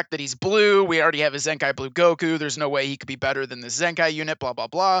the fact that he's blue. We already have a Zenkai Blue Goku. There's no way he could be better than this Zenkai unit, blah, blah,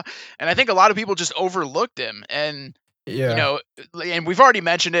 blah. And I think a lot of people just overlooked him. And, Yeah. and we've already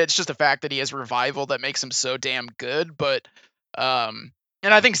mentioned it. It's just the fact that he has revival that makes him so damn good. But, and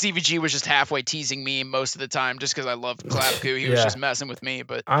I think CVG was just halfway teasing me most of the time just because I love Clapku. He was Yeah. just messing with me.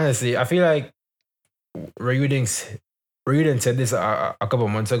 But Honestly, I feel like Ryuden said this a couple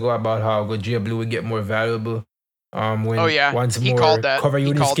months ago about how Gojira Blue would get more valuable when Oh, yeah. once He more called that. cover He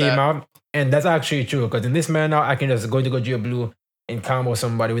units called came that. out. And that's actually true because in this man now, I can just go to Gojira Blue and combo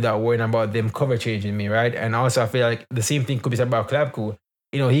somebody without worrying about them cover changing me, right? And also, I feel like the same thing could be said about Clapku.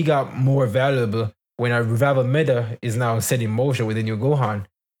 He got more valuable when a revival meta is now set in motion with the new Gohan.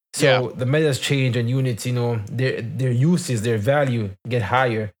 So Yeah. the metas change and units, their uses, their value get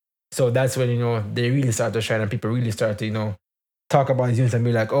higher. So that's when, they really start to shine and people really start to, talk about these units and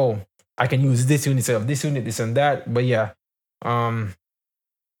be like, oh, I can use this unit instead of this unit, this and that. But yeah,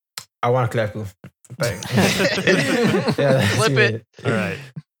 I want Clapku. Yeah, that's Flip really it. All right.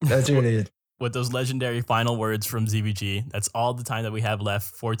 That's really it. With those legendary final words from ZVG, that's all the time that we have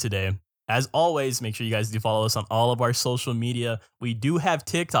left for today. As always, make sure you guys do follow us on all of our social media. We do have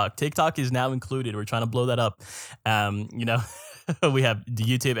TikTok. TikTok is now included. We're trying to blow that up. We have the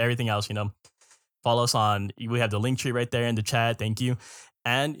YouTube, everything else, Follow us on, we have the link tree right there in the chat. Thank you.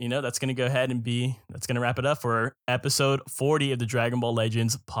 And, that's going to go ahead and that's going to wrap it up for episode 40 of the Dragon Ball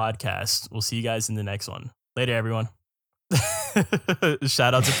Legends podcast. We'll see you guys in the next one. Later, everyone.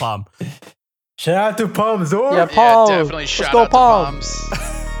 Shout out to Palm. Shout out to Palm Zor. Yeah, yeah, Palm. definitely Let's shout go, out Palm. to Palms.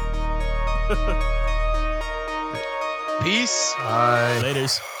 Peace. Bye.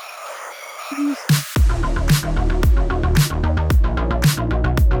 Laters.